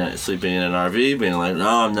sleeping in an RV, being like, "No,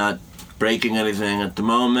 I'm not breaking anything at the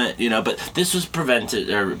moment," But this was presented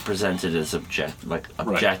as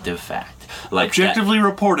objective fact. Like objectively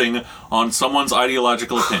reporting on someone's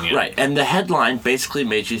ideological opinion. Right, and the headline basically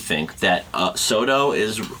made you think that Soto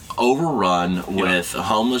is overrun with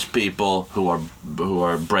homeless people who are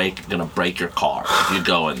gonna break your car if you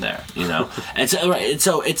go in there, And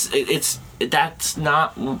so that's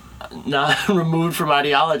not removed from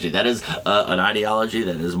ideology. That is an ideology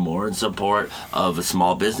that is more in support of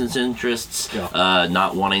small business interests,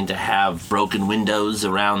 not wanting to have broken windows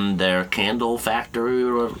around their candle factory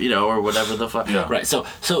or whatever the fuck. Yeah. Right. So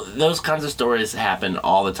those kinds of stories happen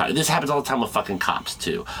all the time. This happens all the time with fucking cops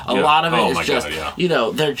too. A lot of it is just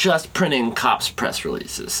they're just printing cops press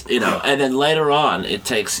releases, and then later on it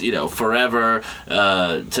takes forever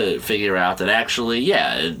to figure out that actually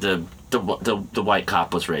the white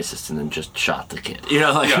cop was racist and then just shot the kid.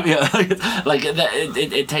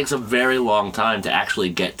 It takes a very long time to actually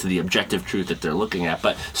get to the objective truth that they're looking at.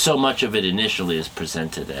 But so much of it initially is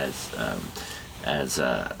presented as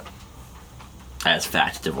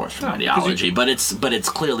fact divorced from ideology. But it's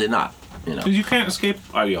clearly not. Because you can't escape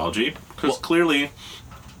ideology. Because clearly,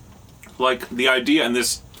 like the idea, and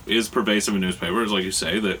this is pervasive in newspapers, like you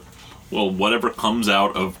say, that whatever comes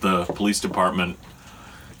out of the police department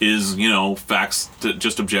is, facts,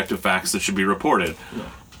 just objective facts that should be reported. Yeah.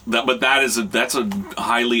 That's a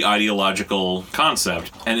highly ideological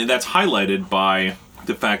concept, and that's highlighted by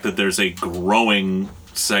the fact that there's a growing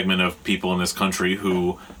segment of people in this country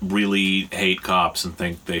who really hate cops and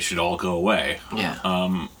think they should all go away. Yeah.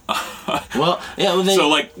 Well, yeah. Well, So,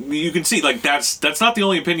 like, you can see, like, that's not the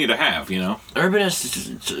only opinion to have, you know?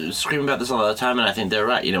 Urbanists scream about this all the time, and I think they're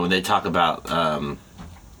right. You know, when they talk about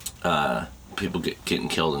people getting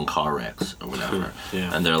killed in car wrecks or whatever,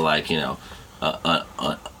 Yeah. and they're like, you know,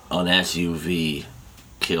 an SUV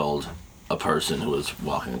killed a person who was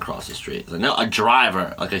walking across the street. It's like, no, a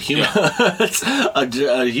driver, like a human,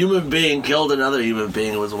 a human being killed another human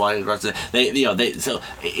being who was walking across the. So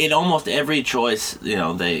in almost every choice, you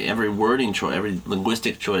know, every wording choice, every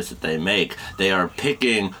linguistic choice that they make, they are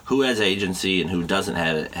picking who has agency and who doesn't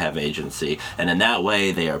have agency, and in that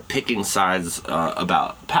way they are picking sides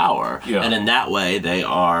about power, and in that way they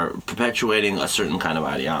are perpetuating a certain kind of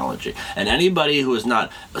ideology. And anybody who is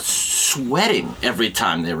not sweating every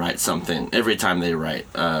time they write something. Every time they write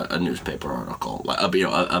a newspaper article,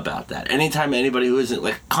 about that. Anytime anybody who isn't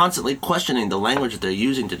like constantly questioning the language that they're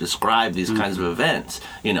using to describe these kinds of events,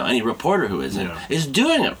 you know, any reporter who isn't is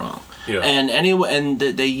doing it wrong. Yeah. And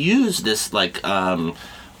they use this like I'm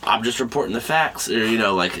just reporting the facts, or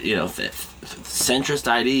centrist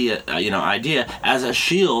idea as a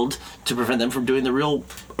shield to prevent them from doing the real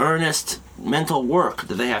earnest mental work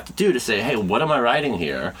that they have to do to say, hey, what am I writing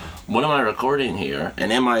here? What am I recording here?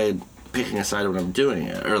 And am I picking a side of what I'm doing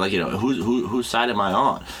here? Or like, you know, whose side am I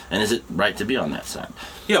on? And is it right to be on that side?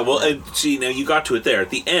 Yeah, well, see, now you got to it there. At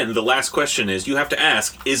the end, the last question is, you have to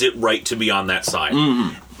ask, is it right to be on that side?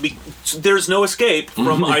 Mm-hmm. There's no escape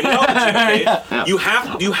from ideology, okay? Yeah. You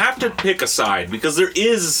have to pick a side, because there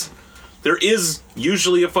is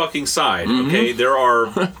usually a fucking side, okay?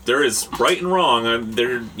 There is right and wrong, and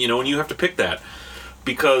and you have to pick that.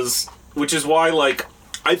 Which is why, like,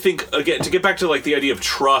 I think, again, to get back to, like, the idea of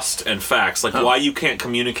trust and facts, like, why you can't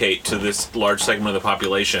communicate to this large segment of the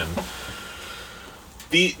population,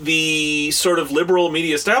 the sort of liberal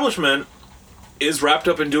media establishment is wrapped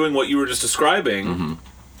up in doing what you were just describing,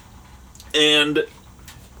 and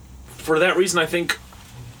for that reason, I think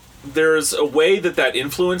there's a way that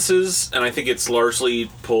influences, and I think it's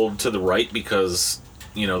largely pulled to the right because,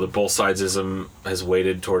 you know, the both sidesism has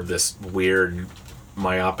weighted toward this weird,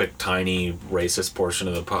 myopic, tiny, racist portion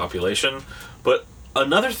of the population. But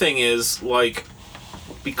another thing is, like,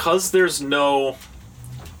 because there's no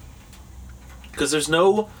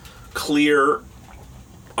clear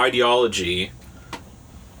ideology,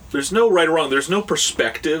 there's no right or wrong, there's no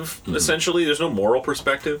perspective, essentially, there's no moral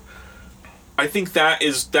perspective. I think that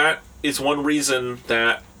is one reason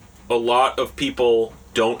that a lot of people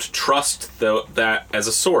don't trust that as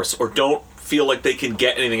a source, or don't feel like they can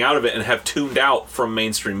get anything out of it, and have tuned out from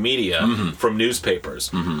mainstream media, from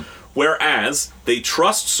newspapers. Whereas they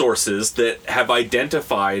trust sources that have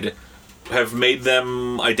made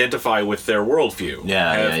them identify with their worldview.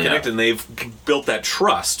 Connected, and they've built that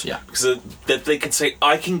trust. Because that they can say,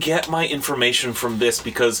 I can get my information from this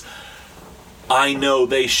because I know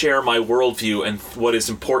they share my worldview, and what is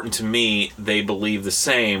important to me, they believe the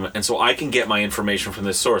same, and so I can get my information from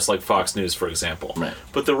this source, like Fox News, for example. Right.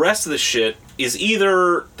 But the rest of the shit is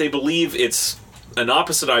either they believe it's an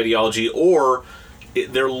opposite ideology, or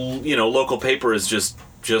their local paper is just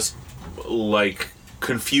like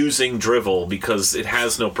confusing drivel because it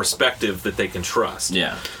has no perspective that they can trust.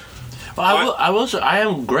 Yeah. Well, I will say I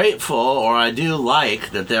am grateful, or I do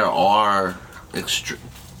like that there are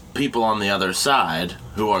people on the other side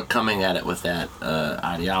who are coming at it with that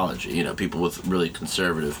ideology. You know, people with really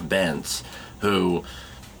conservative bents who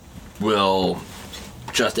will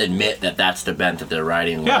just admit that that's the bent that they're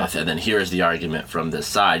writing with, and then here's the argument from this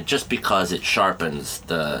side, just because it sharpens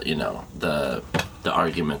the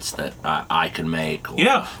arguments that I can make,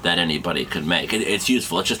 or that anybody could make. It's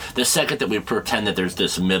useful. It's just the second that we pretend that there's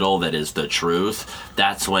this middle that is the truth,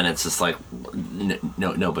 that's when it's just like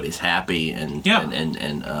nobody's happy, and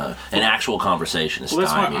an actual conversation is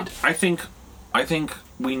stymied. I think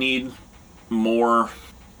we need more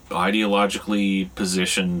ideologically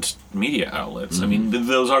positioned media outlets. I mean,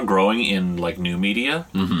 those are growing in, like, new media,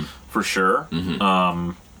 for sure.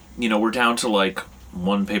 We're down to, like,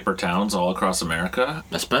 one-paper towns all across America.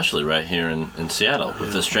 Especially right here in Seattle,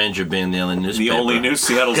 with The Stranger being the only newspaper.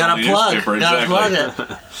 Seattle's only newspaper,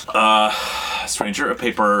 exactly. Stranger, a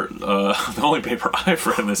paper, the only paper I've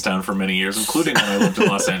read in this town for many years, including when I lived in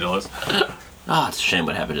Los Angeles. It's a shame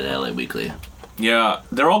what happened to the LA Weekly. Yeah,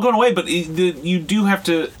 they're all going away, but you do have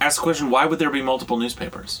to ask the question, why would there be multiple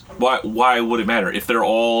newspapers? Why would it matter? If they're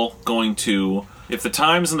all going to... If the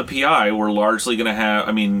Times and the PI were largely going to have...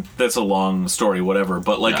 I mean, that's a long story, whatever,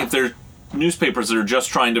 but, like, if they're newspapers that are just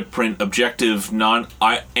trying to print objective,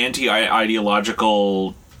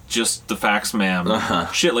 anti-ideological just the facts, ma'am.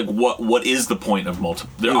 Shit, like what is the point of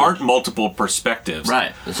multiple? There aren't multiple perspectives.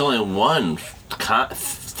 Right. There's only one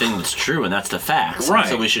thing that's true, and that's the facts. Right.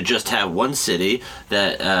 So we should just have one city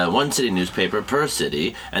newspaper per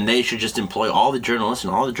city, and they should just employ all the journalists,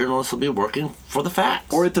 and all the journalists will be working for the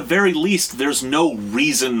facts. Or at the very least, there's no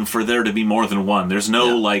reason for there to be more than one. There's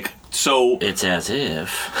no so. It's as if.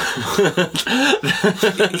 I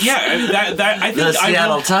think the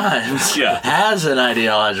Seattle Times Yeah. has an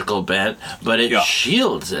ideological bent, but it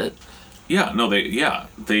shields it. Yeah, no,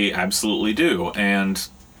 they absolutely do, and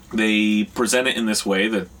they present it in this way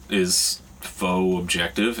that is faux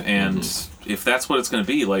objective, and if that's what it's going to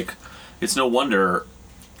be, like, it's no wonder.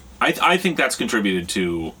 I think that's contributed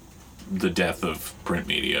to the death of print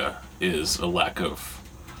media, is a lack of,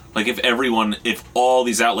 like, if all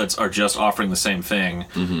these outlets are just offering the same thing,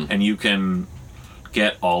 and you can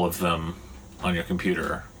get all of them on your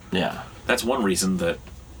computer. Yeah. That's one reason that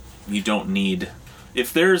you don't need,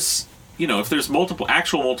 if there's multiple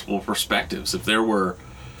perspectives, if there were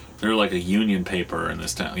like a union paper in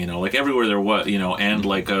this town, like everywhere there was, and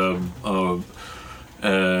like a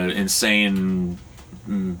insane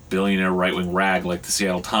billionaire right-wing rag like the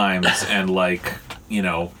Seattle Times, and like,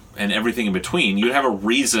 and everything in between, you'd have a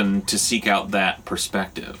reason to seek out that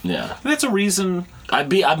perspective. Yeah. And that's a reason. I'm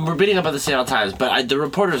reading about the Seattle Times, but the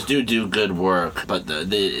reporters do good work. But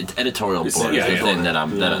the editorial board is the thing that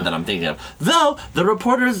I'm thinking of. Though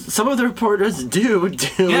some of the reporters do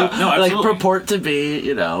purport to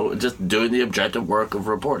be just doing the objective work of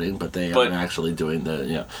reporting, but they aren't actually doing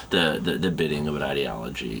the bidding of an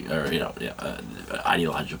ideology, or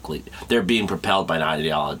ideologically they're being propelled by an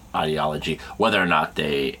ideology, whether or not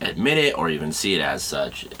they admit it or even see it as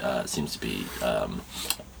such. Seems to be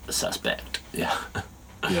suspect. Yeah.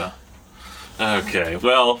 Yeah. Okay.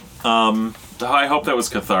 Well, I hope that was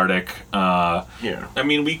cathartic. Here. I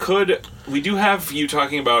mean, we do have you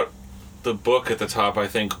talking about the book at the top. I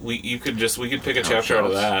think we could pick a chapter out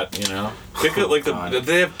of that. Pick it like do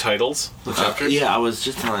they have titles? The chapters. Yeah, I was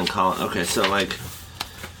just telling Colin. Okay, so like.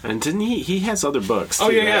 And didn't he has other books too, Oh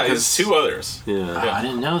yeah, there's two others. Yeah. I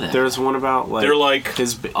didn't know that. There's one about like they're like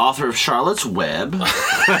his author of Charlotte's Web.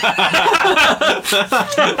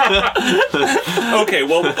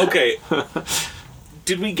 Okay.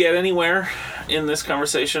 Did we get anywhere in this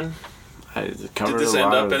conversation? Did this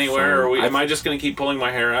end up anywhere, or am I just going to keep pulling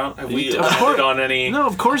my hair out? Have we landed on any? No,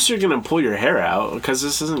 of course you're going to pull your hair out, because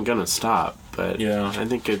this isn't going to stop. But I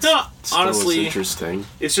think it's honestly interesting.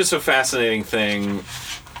 It's just a fascinating thing.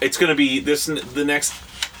 It's going to be the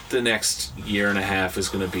next year and a half is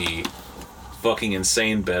going to be fucking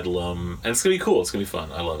insane bedlam, and it's going to be cool. It's going to be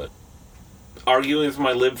fun. I love it. Arguing with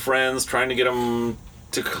my lib friends, trying to get them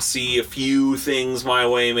to see a few things my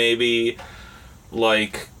way, maybe,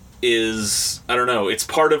 like, I don't know, it's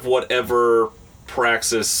part of whatever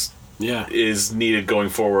praxis is needed going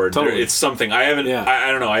forward. Totally. It's something. I haven't, I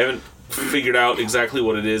don't know, I haven't figured out exactly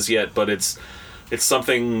what it is yet, but it's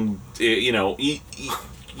something,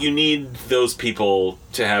 you need those people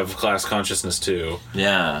to have class consciousness too.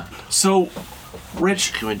 Yeah. So,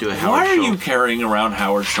 Rich, can we do a Howard why are Schultz? you carrying around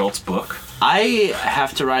Howard Schultz's book? I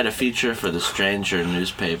have to write a feature for the Stranger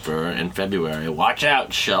newspaper in February. Watch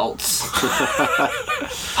out, Schultz.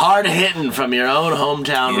 Hard hitting from your own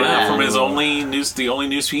hometown. Yeah, from his the only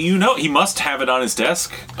news. He must have it on his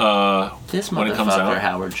desk. This when it comes out. motherfucker,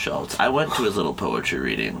 Howard Schultz. I went to his little poetry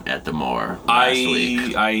reading at the Moore last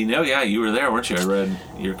week. I know. Yeah, you were there, weren't you? I read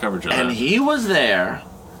your coverage of that. And he was there,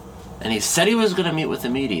 and he said he was going to meet with the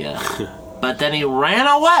media, but then he ran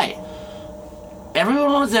away.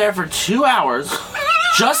 Everyone was there for 2 hours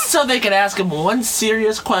just so they could ask him one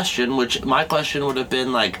serious question, which my question would have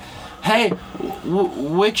been like, hey,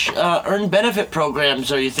 which earned benefit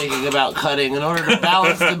programs are you thinking about cutting in order to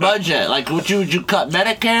balance the budget? Like, would you cut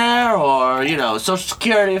Medicare or, Social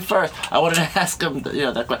Security first? I wanted to ask him,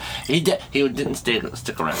 that question. He didn't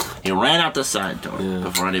stick around. He ran out the side door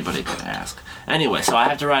before anybody could ask. Anyway, so I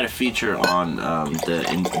have to write a feature on the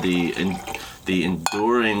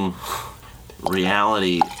enduring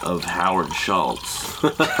reality of Howard Schultz.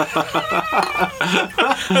 That's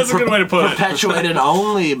a good way to put it. Perpetuated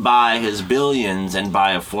only by his billions and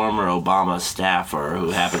by a former Obama staffer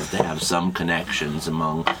who happens to have some connections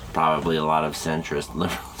among probably a lot of centrist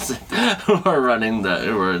liberals who are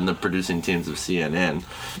in the producing teams of CNN.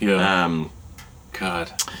 Yeah.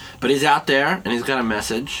 God. But he's out there and he's got a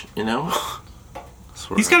message,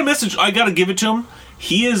 He's got a message. I gotta give it to him.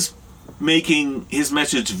 He is making his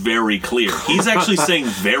message very clear. He's actually saying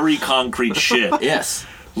very concrete shit. Yes.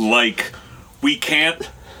 Like, we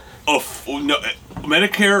can't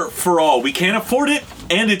Medicare for all. We can't afford it,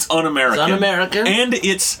 And it's un-American. It's un-American. And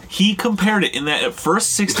he compared it in that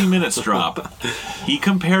first 60 Minutes drop. He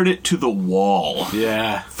compared it to the Wall.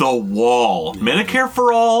 Yeah. The Wall. Medicare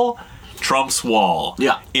for all, Trump's Wall.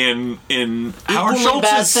 Yeah. In Howard Equally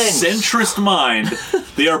bad Schultz's things. centrist mind,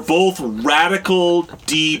 they are both radical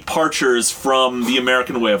departures from the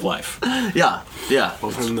American way of life. Yeah.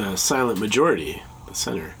 Well, from the silent majority, the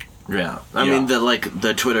center. Yeah. I mean,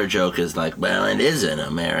 the Twitter joke is like, well, it isn't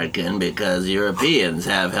American because Europeans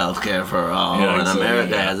have health care for all, and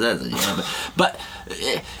America has this. Yeah, but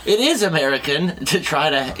it is American to try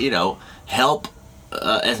to, help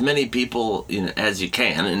as many people as you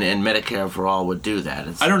can, and Medicare for all would do that.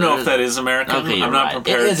 I don't know if that is American. Okay, I'm not right.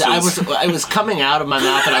 prepared. It is. I was coming out of my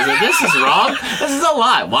mouth, and I was like, "This is wrong. This is a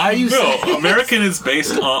lie. Why are you saying?" No, America is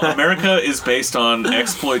based on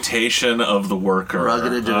exploitation of the worker.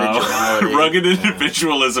 Rugged individuality. Rugged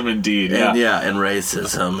individualism, indeed. And, yeah, and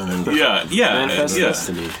racism, and Manifest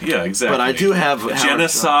destiny. Yeah, exactly. But I do have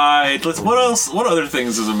genocide. What else? What other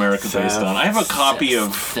things is America based on? I have a copy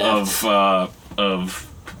of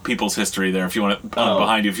People's History there. If you want it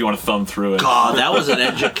behind you, if you want to thumb through it. God, that was an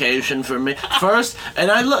education for me. First, and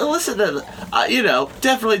I listened to,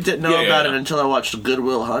 definitely didn't know about it until I watched Good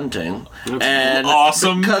Will Hunting. And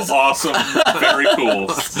awesome, very cool.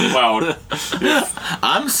 Wow.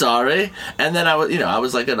 I'm sorry. And then I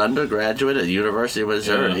was like an undergraduate at the University of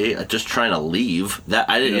Missouri, just trying to leave. That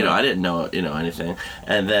I didn't know anything.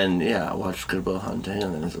 And then I watched Good Will Hunting,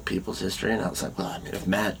 and then there's a People's History, and I was like, well, I mean, if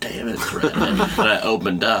Matt Damon's read it, and I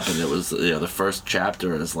opened up, and it was the first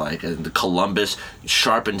chapter is like, and Columbus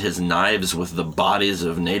sharpened his knives with the bodies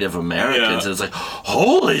of Native Americans. And it's like,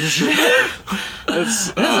 holy shit,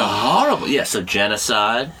 that's horrible. Yeah, so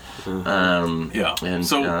genocide. And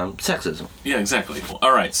sexism. Yeah, exactly.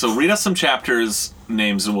 All right, so read us some chapters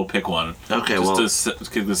names and we'll pick one. Okay, just to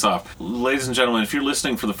kick this off. Ladies and gentlemen, if you're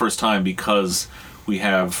listening for the first time because we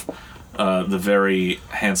have the very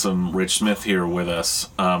handsome Rich Smith here with us,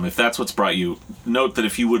 if that's what's brought you, note that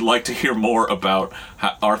if you would like to hear more about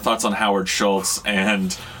our thoughts on Howard Schultz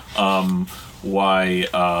and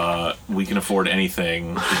why we can afford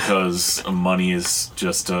anything because money is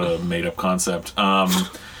just a made-up concept,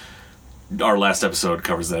 our last episode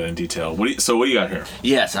covers that in detail. What do you got here?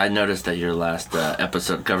 Yes, I noticed that your last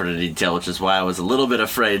episode covered it in detail, which is why I was a little bit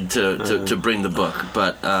afraid to bring the book.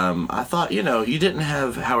 But I thought, you didn't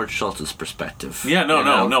have Howard Schultz's perspective. Yeah,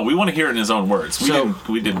 no. We want to hear it in his own words. We didn't last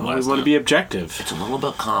time. We want to be objective. It's a little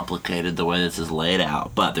bit complicated the way this is laid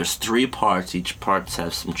out, but there's 3 parts. Each part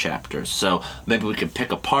has some chapters. So maybe we can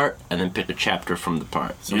pick a part and then pick a chapter from the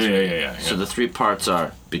part. Yeah. So the 3 parts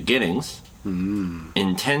are beginnings,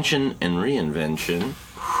 intention and reinvention,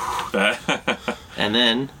 and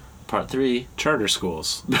then part 3, charter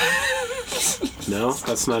schools. No,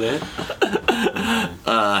 that's not it.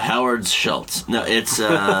 Howard Schultz. No, it's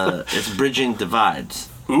bridging divides.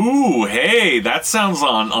 Ooh, hey, that sounds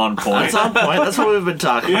on point. That's on point. That's what we've been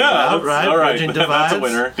talking about, right? All right, Bridging divides. That's a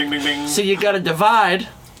winner. Ding, ding, ding. So you got to divide.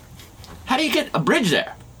 How do you get a bridge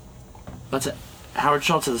there? That's it. Howard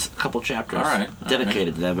Schultz has a couple chapters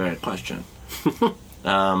dedicated to that very question.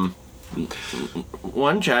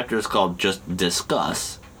 One chapter is called Just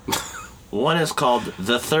Discuss. One is called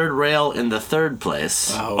The Third Rail in the Third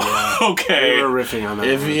Place. Oh, yeah. Okay. We were riffing on that.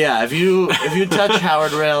 If you touch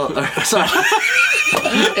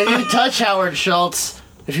Howard Schultz's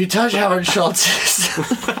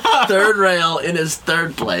third rail in his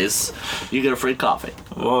third place, you get a free coffee.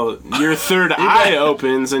 Well, your third eye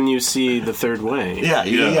opens and you see the third way. Yeah,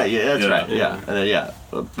 that's right. Yeah.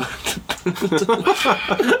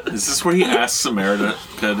 Is this where he asks America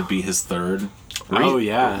to be his third?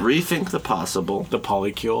 Rethink the possible. The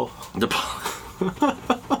polycule.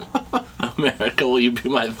 America, will you be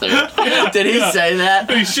my third? Did he say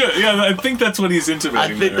that? He should. Yeah, I think that's what he's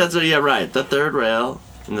intimating. I think that's what. Yeah, right. The third rail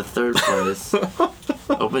in the third place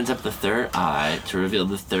opens up the third eye to reveal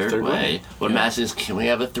the third way. What I'm asking is, can we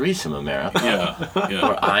have a threesome, America? Yeah.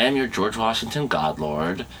 Where I am your George Washington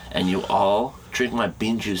Godlord, and you all drink my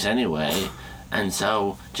bean juice anyway, and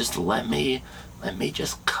so just let me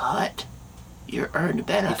just cut your earned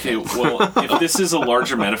benefits. Okay, well, if this is a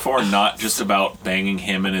larger metaphor, not just about banging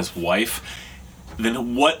him and his wife,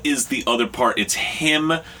 then what is the other part? It's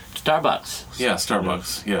him. Starbucks. Yeah,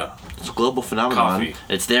 Starbucks. Yeah. It's a global phenomenon. Coffee.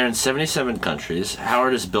 It's there in 77 countries.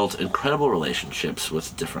 Howard has built incredible relationships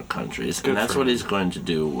with different countries, and that's what he's going to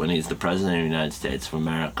do when he's the president of the United States of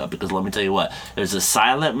America. Because let me tell you what, there's a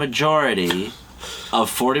silent majority of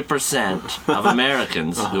 40% of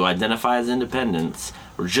Americans who identify as independents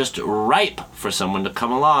are just ripe for someone to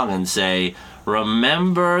come along and say,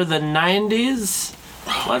 remember the 90s?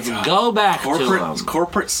 Let's go back to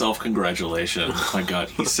corporate self-congratulation. Oh my God,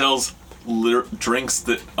 he sells drinks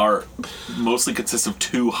that are mostly consist of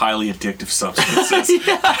 2 highly addictive substances,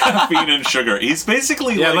 caffeine and sugar. He's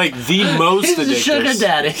basically like the most he's addictive. The sugar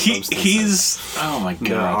daddy. He's oh my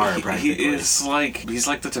God. He is he's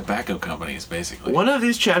like the tobacco companies basically. One of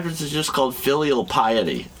these chapters is just called filial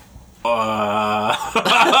piety.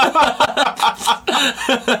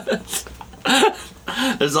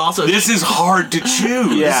 There's also this is hard to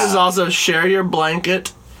choose. This is also share your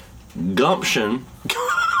blanket, gumption.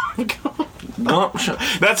 Gumption.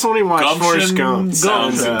 That's when he watched Forrest Gump.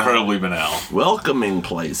 Sounds incredibly banal. Welcoming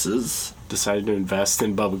places. Decided to invest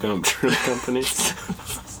in Bubba Gump companies.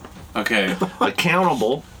 Okay.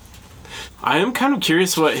 Accountable. I am kind of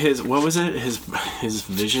curious what his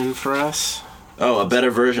vision for us. Oh, a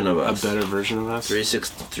better version of us. A better version of us.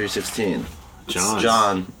 316.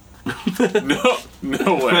 John.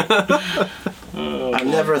 No way. I've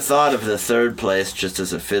never thought of the third place just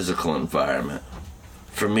as a physical environment.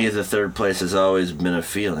 For me, the third place has always been a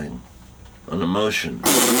feeling, an emotion.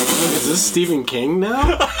 Is this Stephen King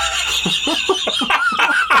now?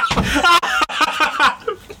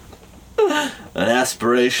 An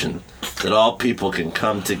aspiration that all people can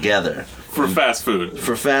come together. For fast food.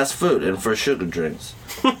 For fast food and for sugar drinks.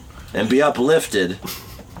 And be uplifted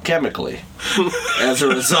chemically as a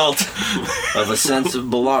result of a sense of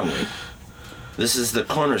belonging. This is the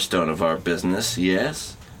cornerstone of our business,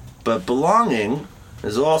 yes, but belonging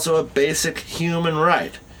is also a basic human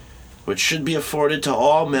right, which should be afforded to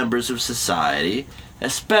all members of society,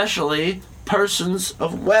 especially persons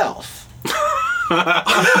of wealth.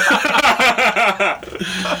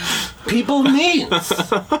 People means.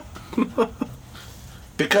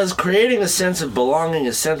 Because creating a sense of belonging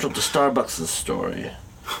is central to Starbucks' story.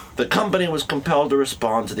 The company was compelled to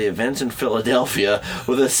respond to the events in Philadelphia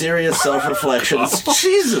with a serious self-reflection.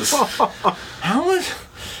 Jesus! How much?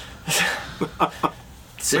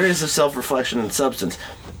 Series of self-reflection and substance.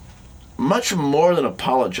 Much more than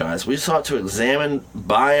apologize, we sought to examine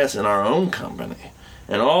bias in our own company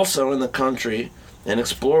and also in the country and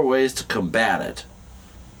explore ways to combat it.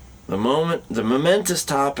 The momentous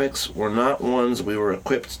topics were not ones we were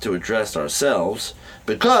equipped to address ourselves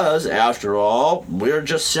because, after all, we're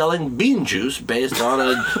just selling bean juice based on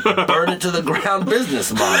a burn-it-to-the-ground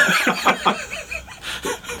business model.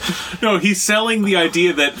 No, he's selling the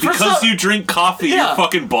idea that because you drink coffee, you're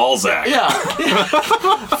fucking Balzac. Yeah.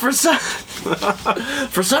 For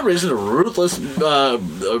some reason, a ruthless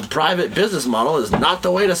private business model is not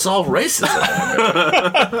the way to solve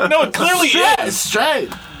racism. No, it clearly is.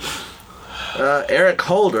 Straight. Eric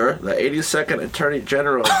Holder, the 82nd Attorney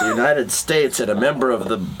General of the United States and a member of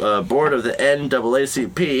the board of the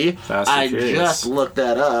NAACP. I just looked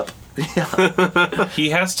that up. Yeah. He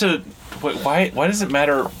has to... Why does it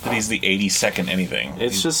matter that he's the 82nd anything?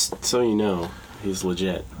 It's just so you know, he's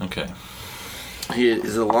legit. Okay. He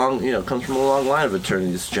is comes from a long line of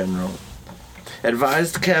attorneys general.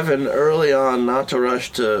 Advised Kevin early on not to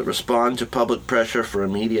rush to respond to public pressure for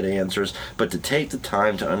immediate answers, but to take the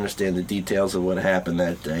time to understand the details of what happened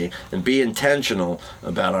that day and be intentional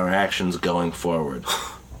about our actions going forward.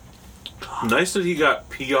 Nice that he got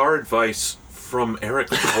PR advice from Eric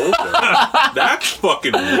Holder. That's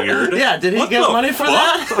fucking weird. Yeah, did he get money for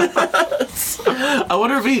that? I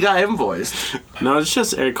wonder if he got invoiced. No, it's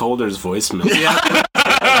just Eric Holder's voicemail. Yeah.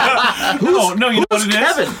 No, you know what it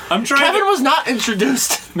Kevin? is? I'm trying. Kevin was not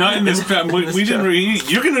introduced. Not in this. We didn't.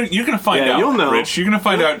 You're gonna find out. You'll know. Rich. You're gonna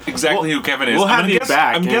find out exactly who Kevin is. We'll have you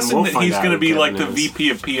back. I'm guessing that he's gonna be like the VP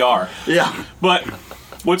of PR. Yeah. But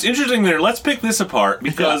what's interesting there? Let's pick this apart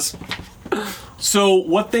because. So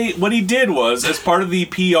what he did was, as part of the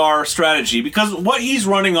PR strategy, because what he's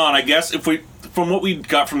running on, I guess, from what we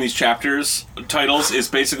got from these chapters titles, is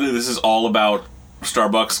basically this is all about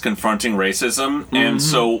Starbucks confronting racism, and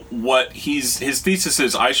so what his thesis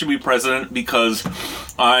is, I should be president because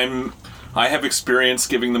I have experience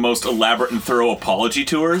giving the most elaborate and thorough apology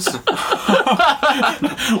tours,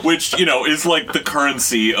 which is like the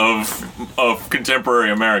currency of contemporary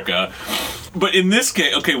America. But in this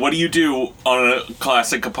case, okay, what do you do on a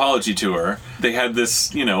classic apology tour? They had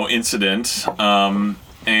this, incident, and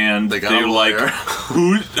they were like,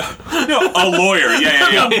 "Who? No, a lawyer.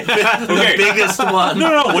 Yeah. The biggest one.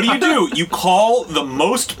 No. What do? You call the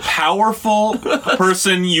most powerful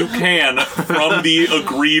person you can from the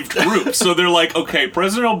aggrieved group. So they're like, okay,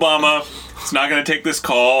 President Obama is not going to take this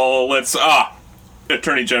call.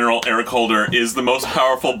 Attorney General Eric Holder is the most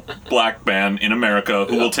powerful black man in America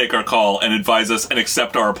who will take our call and advise us and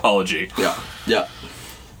accept our apology. Yeah.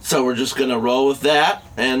 So we're just going to roll with that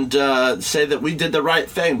and say that we did the right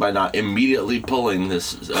thing by not immediately pulling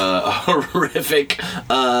this horrific...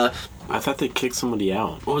 I thought they kicked somebody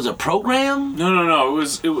out. What was it, program? No.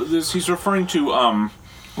 It was. He's referring to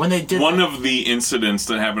when they did one of the incidents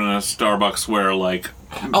that happened in a Starbucks where like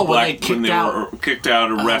when they were kicked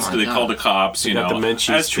out, arrested, they called the cops. You know,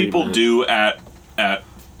 as people do at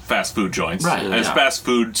fast food joints, right? As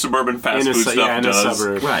suburban fast food stuff does.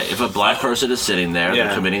 Right. If a black person is sitting there,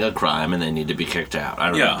 they're committing a crime and they need to be kicked out. I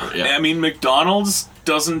remember. Yeah. I mean, McDonald's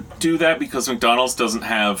doesn't do that because McDonald's doesn't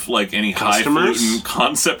have like any highfalutin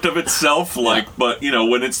concept of itself. But you know,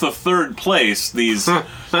 when it's the third place, these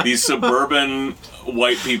suburban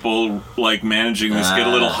white people like managing this get a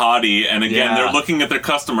little haughty, and again they're looking at their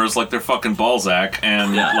customers like they're fucking Balzac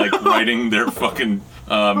and like writing their fucking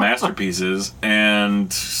masterpieces,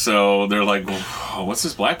 and so they're like, oh, what's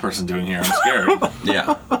this black person doing here? I'm scared.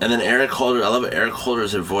 Yeah. And then Eric Holder, I love Eric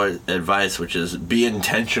Holder's advice, which is be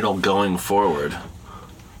intentional going forward.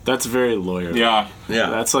 That's very lawyer. Yeah.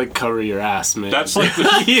 That's like cover your ass, man. That's like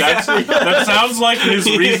that sounds like his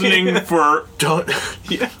reasoning for don't.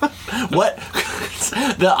 Yeah. What?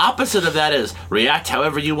 The opposite of that is react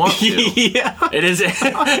however you want to. It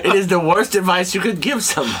is the worst advice you could give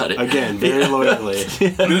somebody. Again, very lawyerly.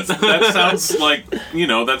 That sounds like, you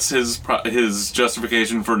know, that's his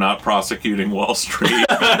justification for not prosecuting Wall Street.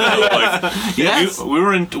 Yes.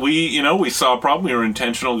 We saw a problem. We were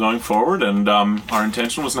intentional going forward, and our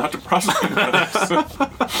intention was not to prosecute it.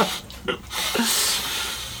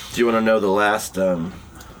 Do you want to know the last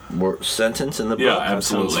sentence in the book? Yeah,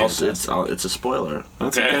 absolutely. It's a spoiler.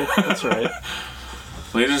 Okay. That's right.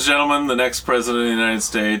 Ladies and gentlemen, the next president of the United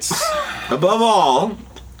States. Above all,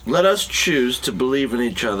 let us choose to believe in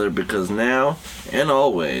each other, because now and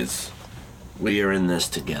always we are in this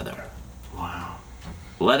together. Wow.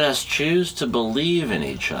 Let us choose to believe in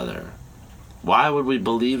each other. Why would we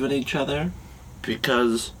believe in each other?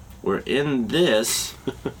 Because we're in this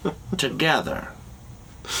together.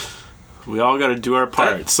 We all got to do our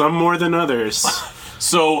part. Some more than others.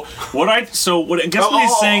 So what I guess what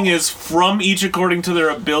he's saying is from each according to their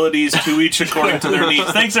abilities, to each according to their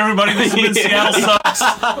needs. Thanks everybody. This has been Seattle Sucks.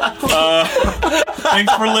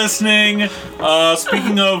 Thanks for listening.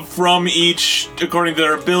 Speaking of from each according to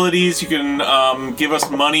their abilities, you can give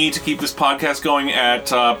us money to keep this podcast going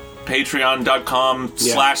at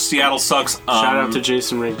patreon.com/Seattle Sucks. Shout out to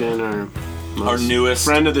Jason Rigdon, our newest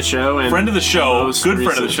friend of the show, and friend of the show, friend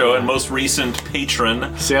of the show, and most recent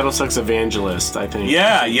patron. Seattle Sucks evangelist, I think.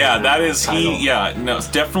 Yeah, that is title. It's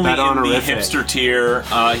definitely in the hipster tier.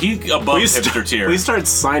 He above hipster tier. Please start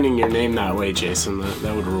signing your name that way, Jason.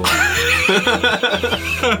 That would rule.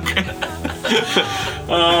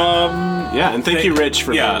 And thank you, Rich,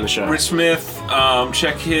 for being on the show. Rich Smith.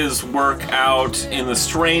 Check his work out in The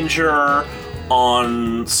Stranger,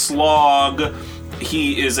 on Slog.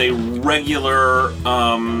 He is a regular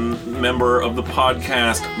member of the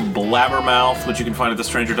podcast Blabbermouth, which you can find at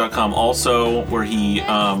thestranger.com also, where he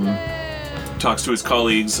talks to his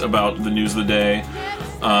colleagues about the news of the day.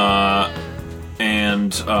 In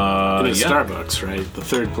Starbucks, right? The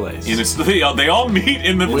third place. They all meet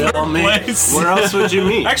in the third place. Where else would you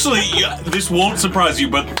meet? Actually, this won't surprise you,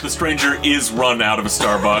 but The Stranger is run out of a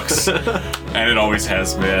Starbucks. And it always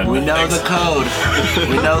has been. We know the code.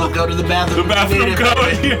 We know go to the bathroom. The bathroom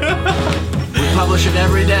code, We publish it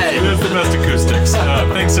every day. It is the best acoustics.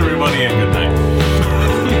 Thanks, everybody, and good night.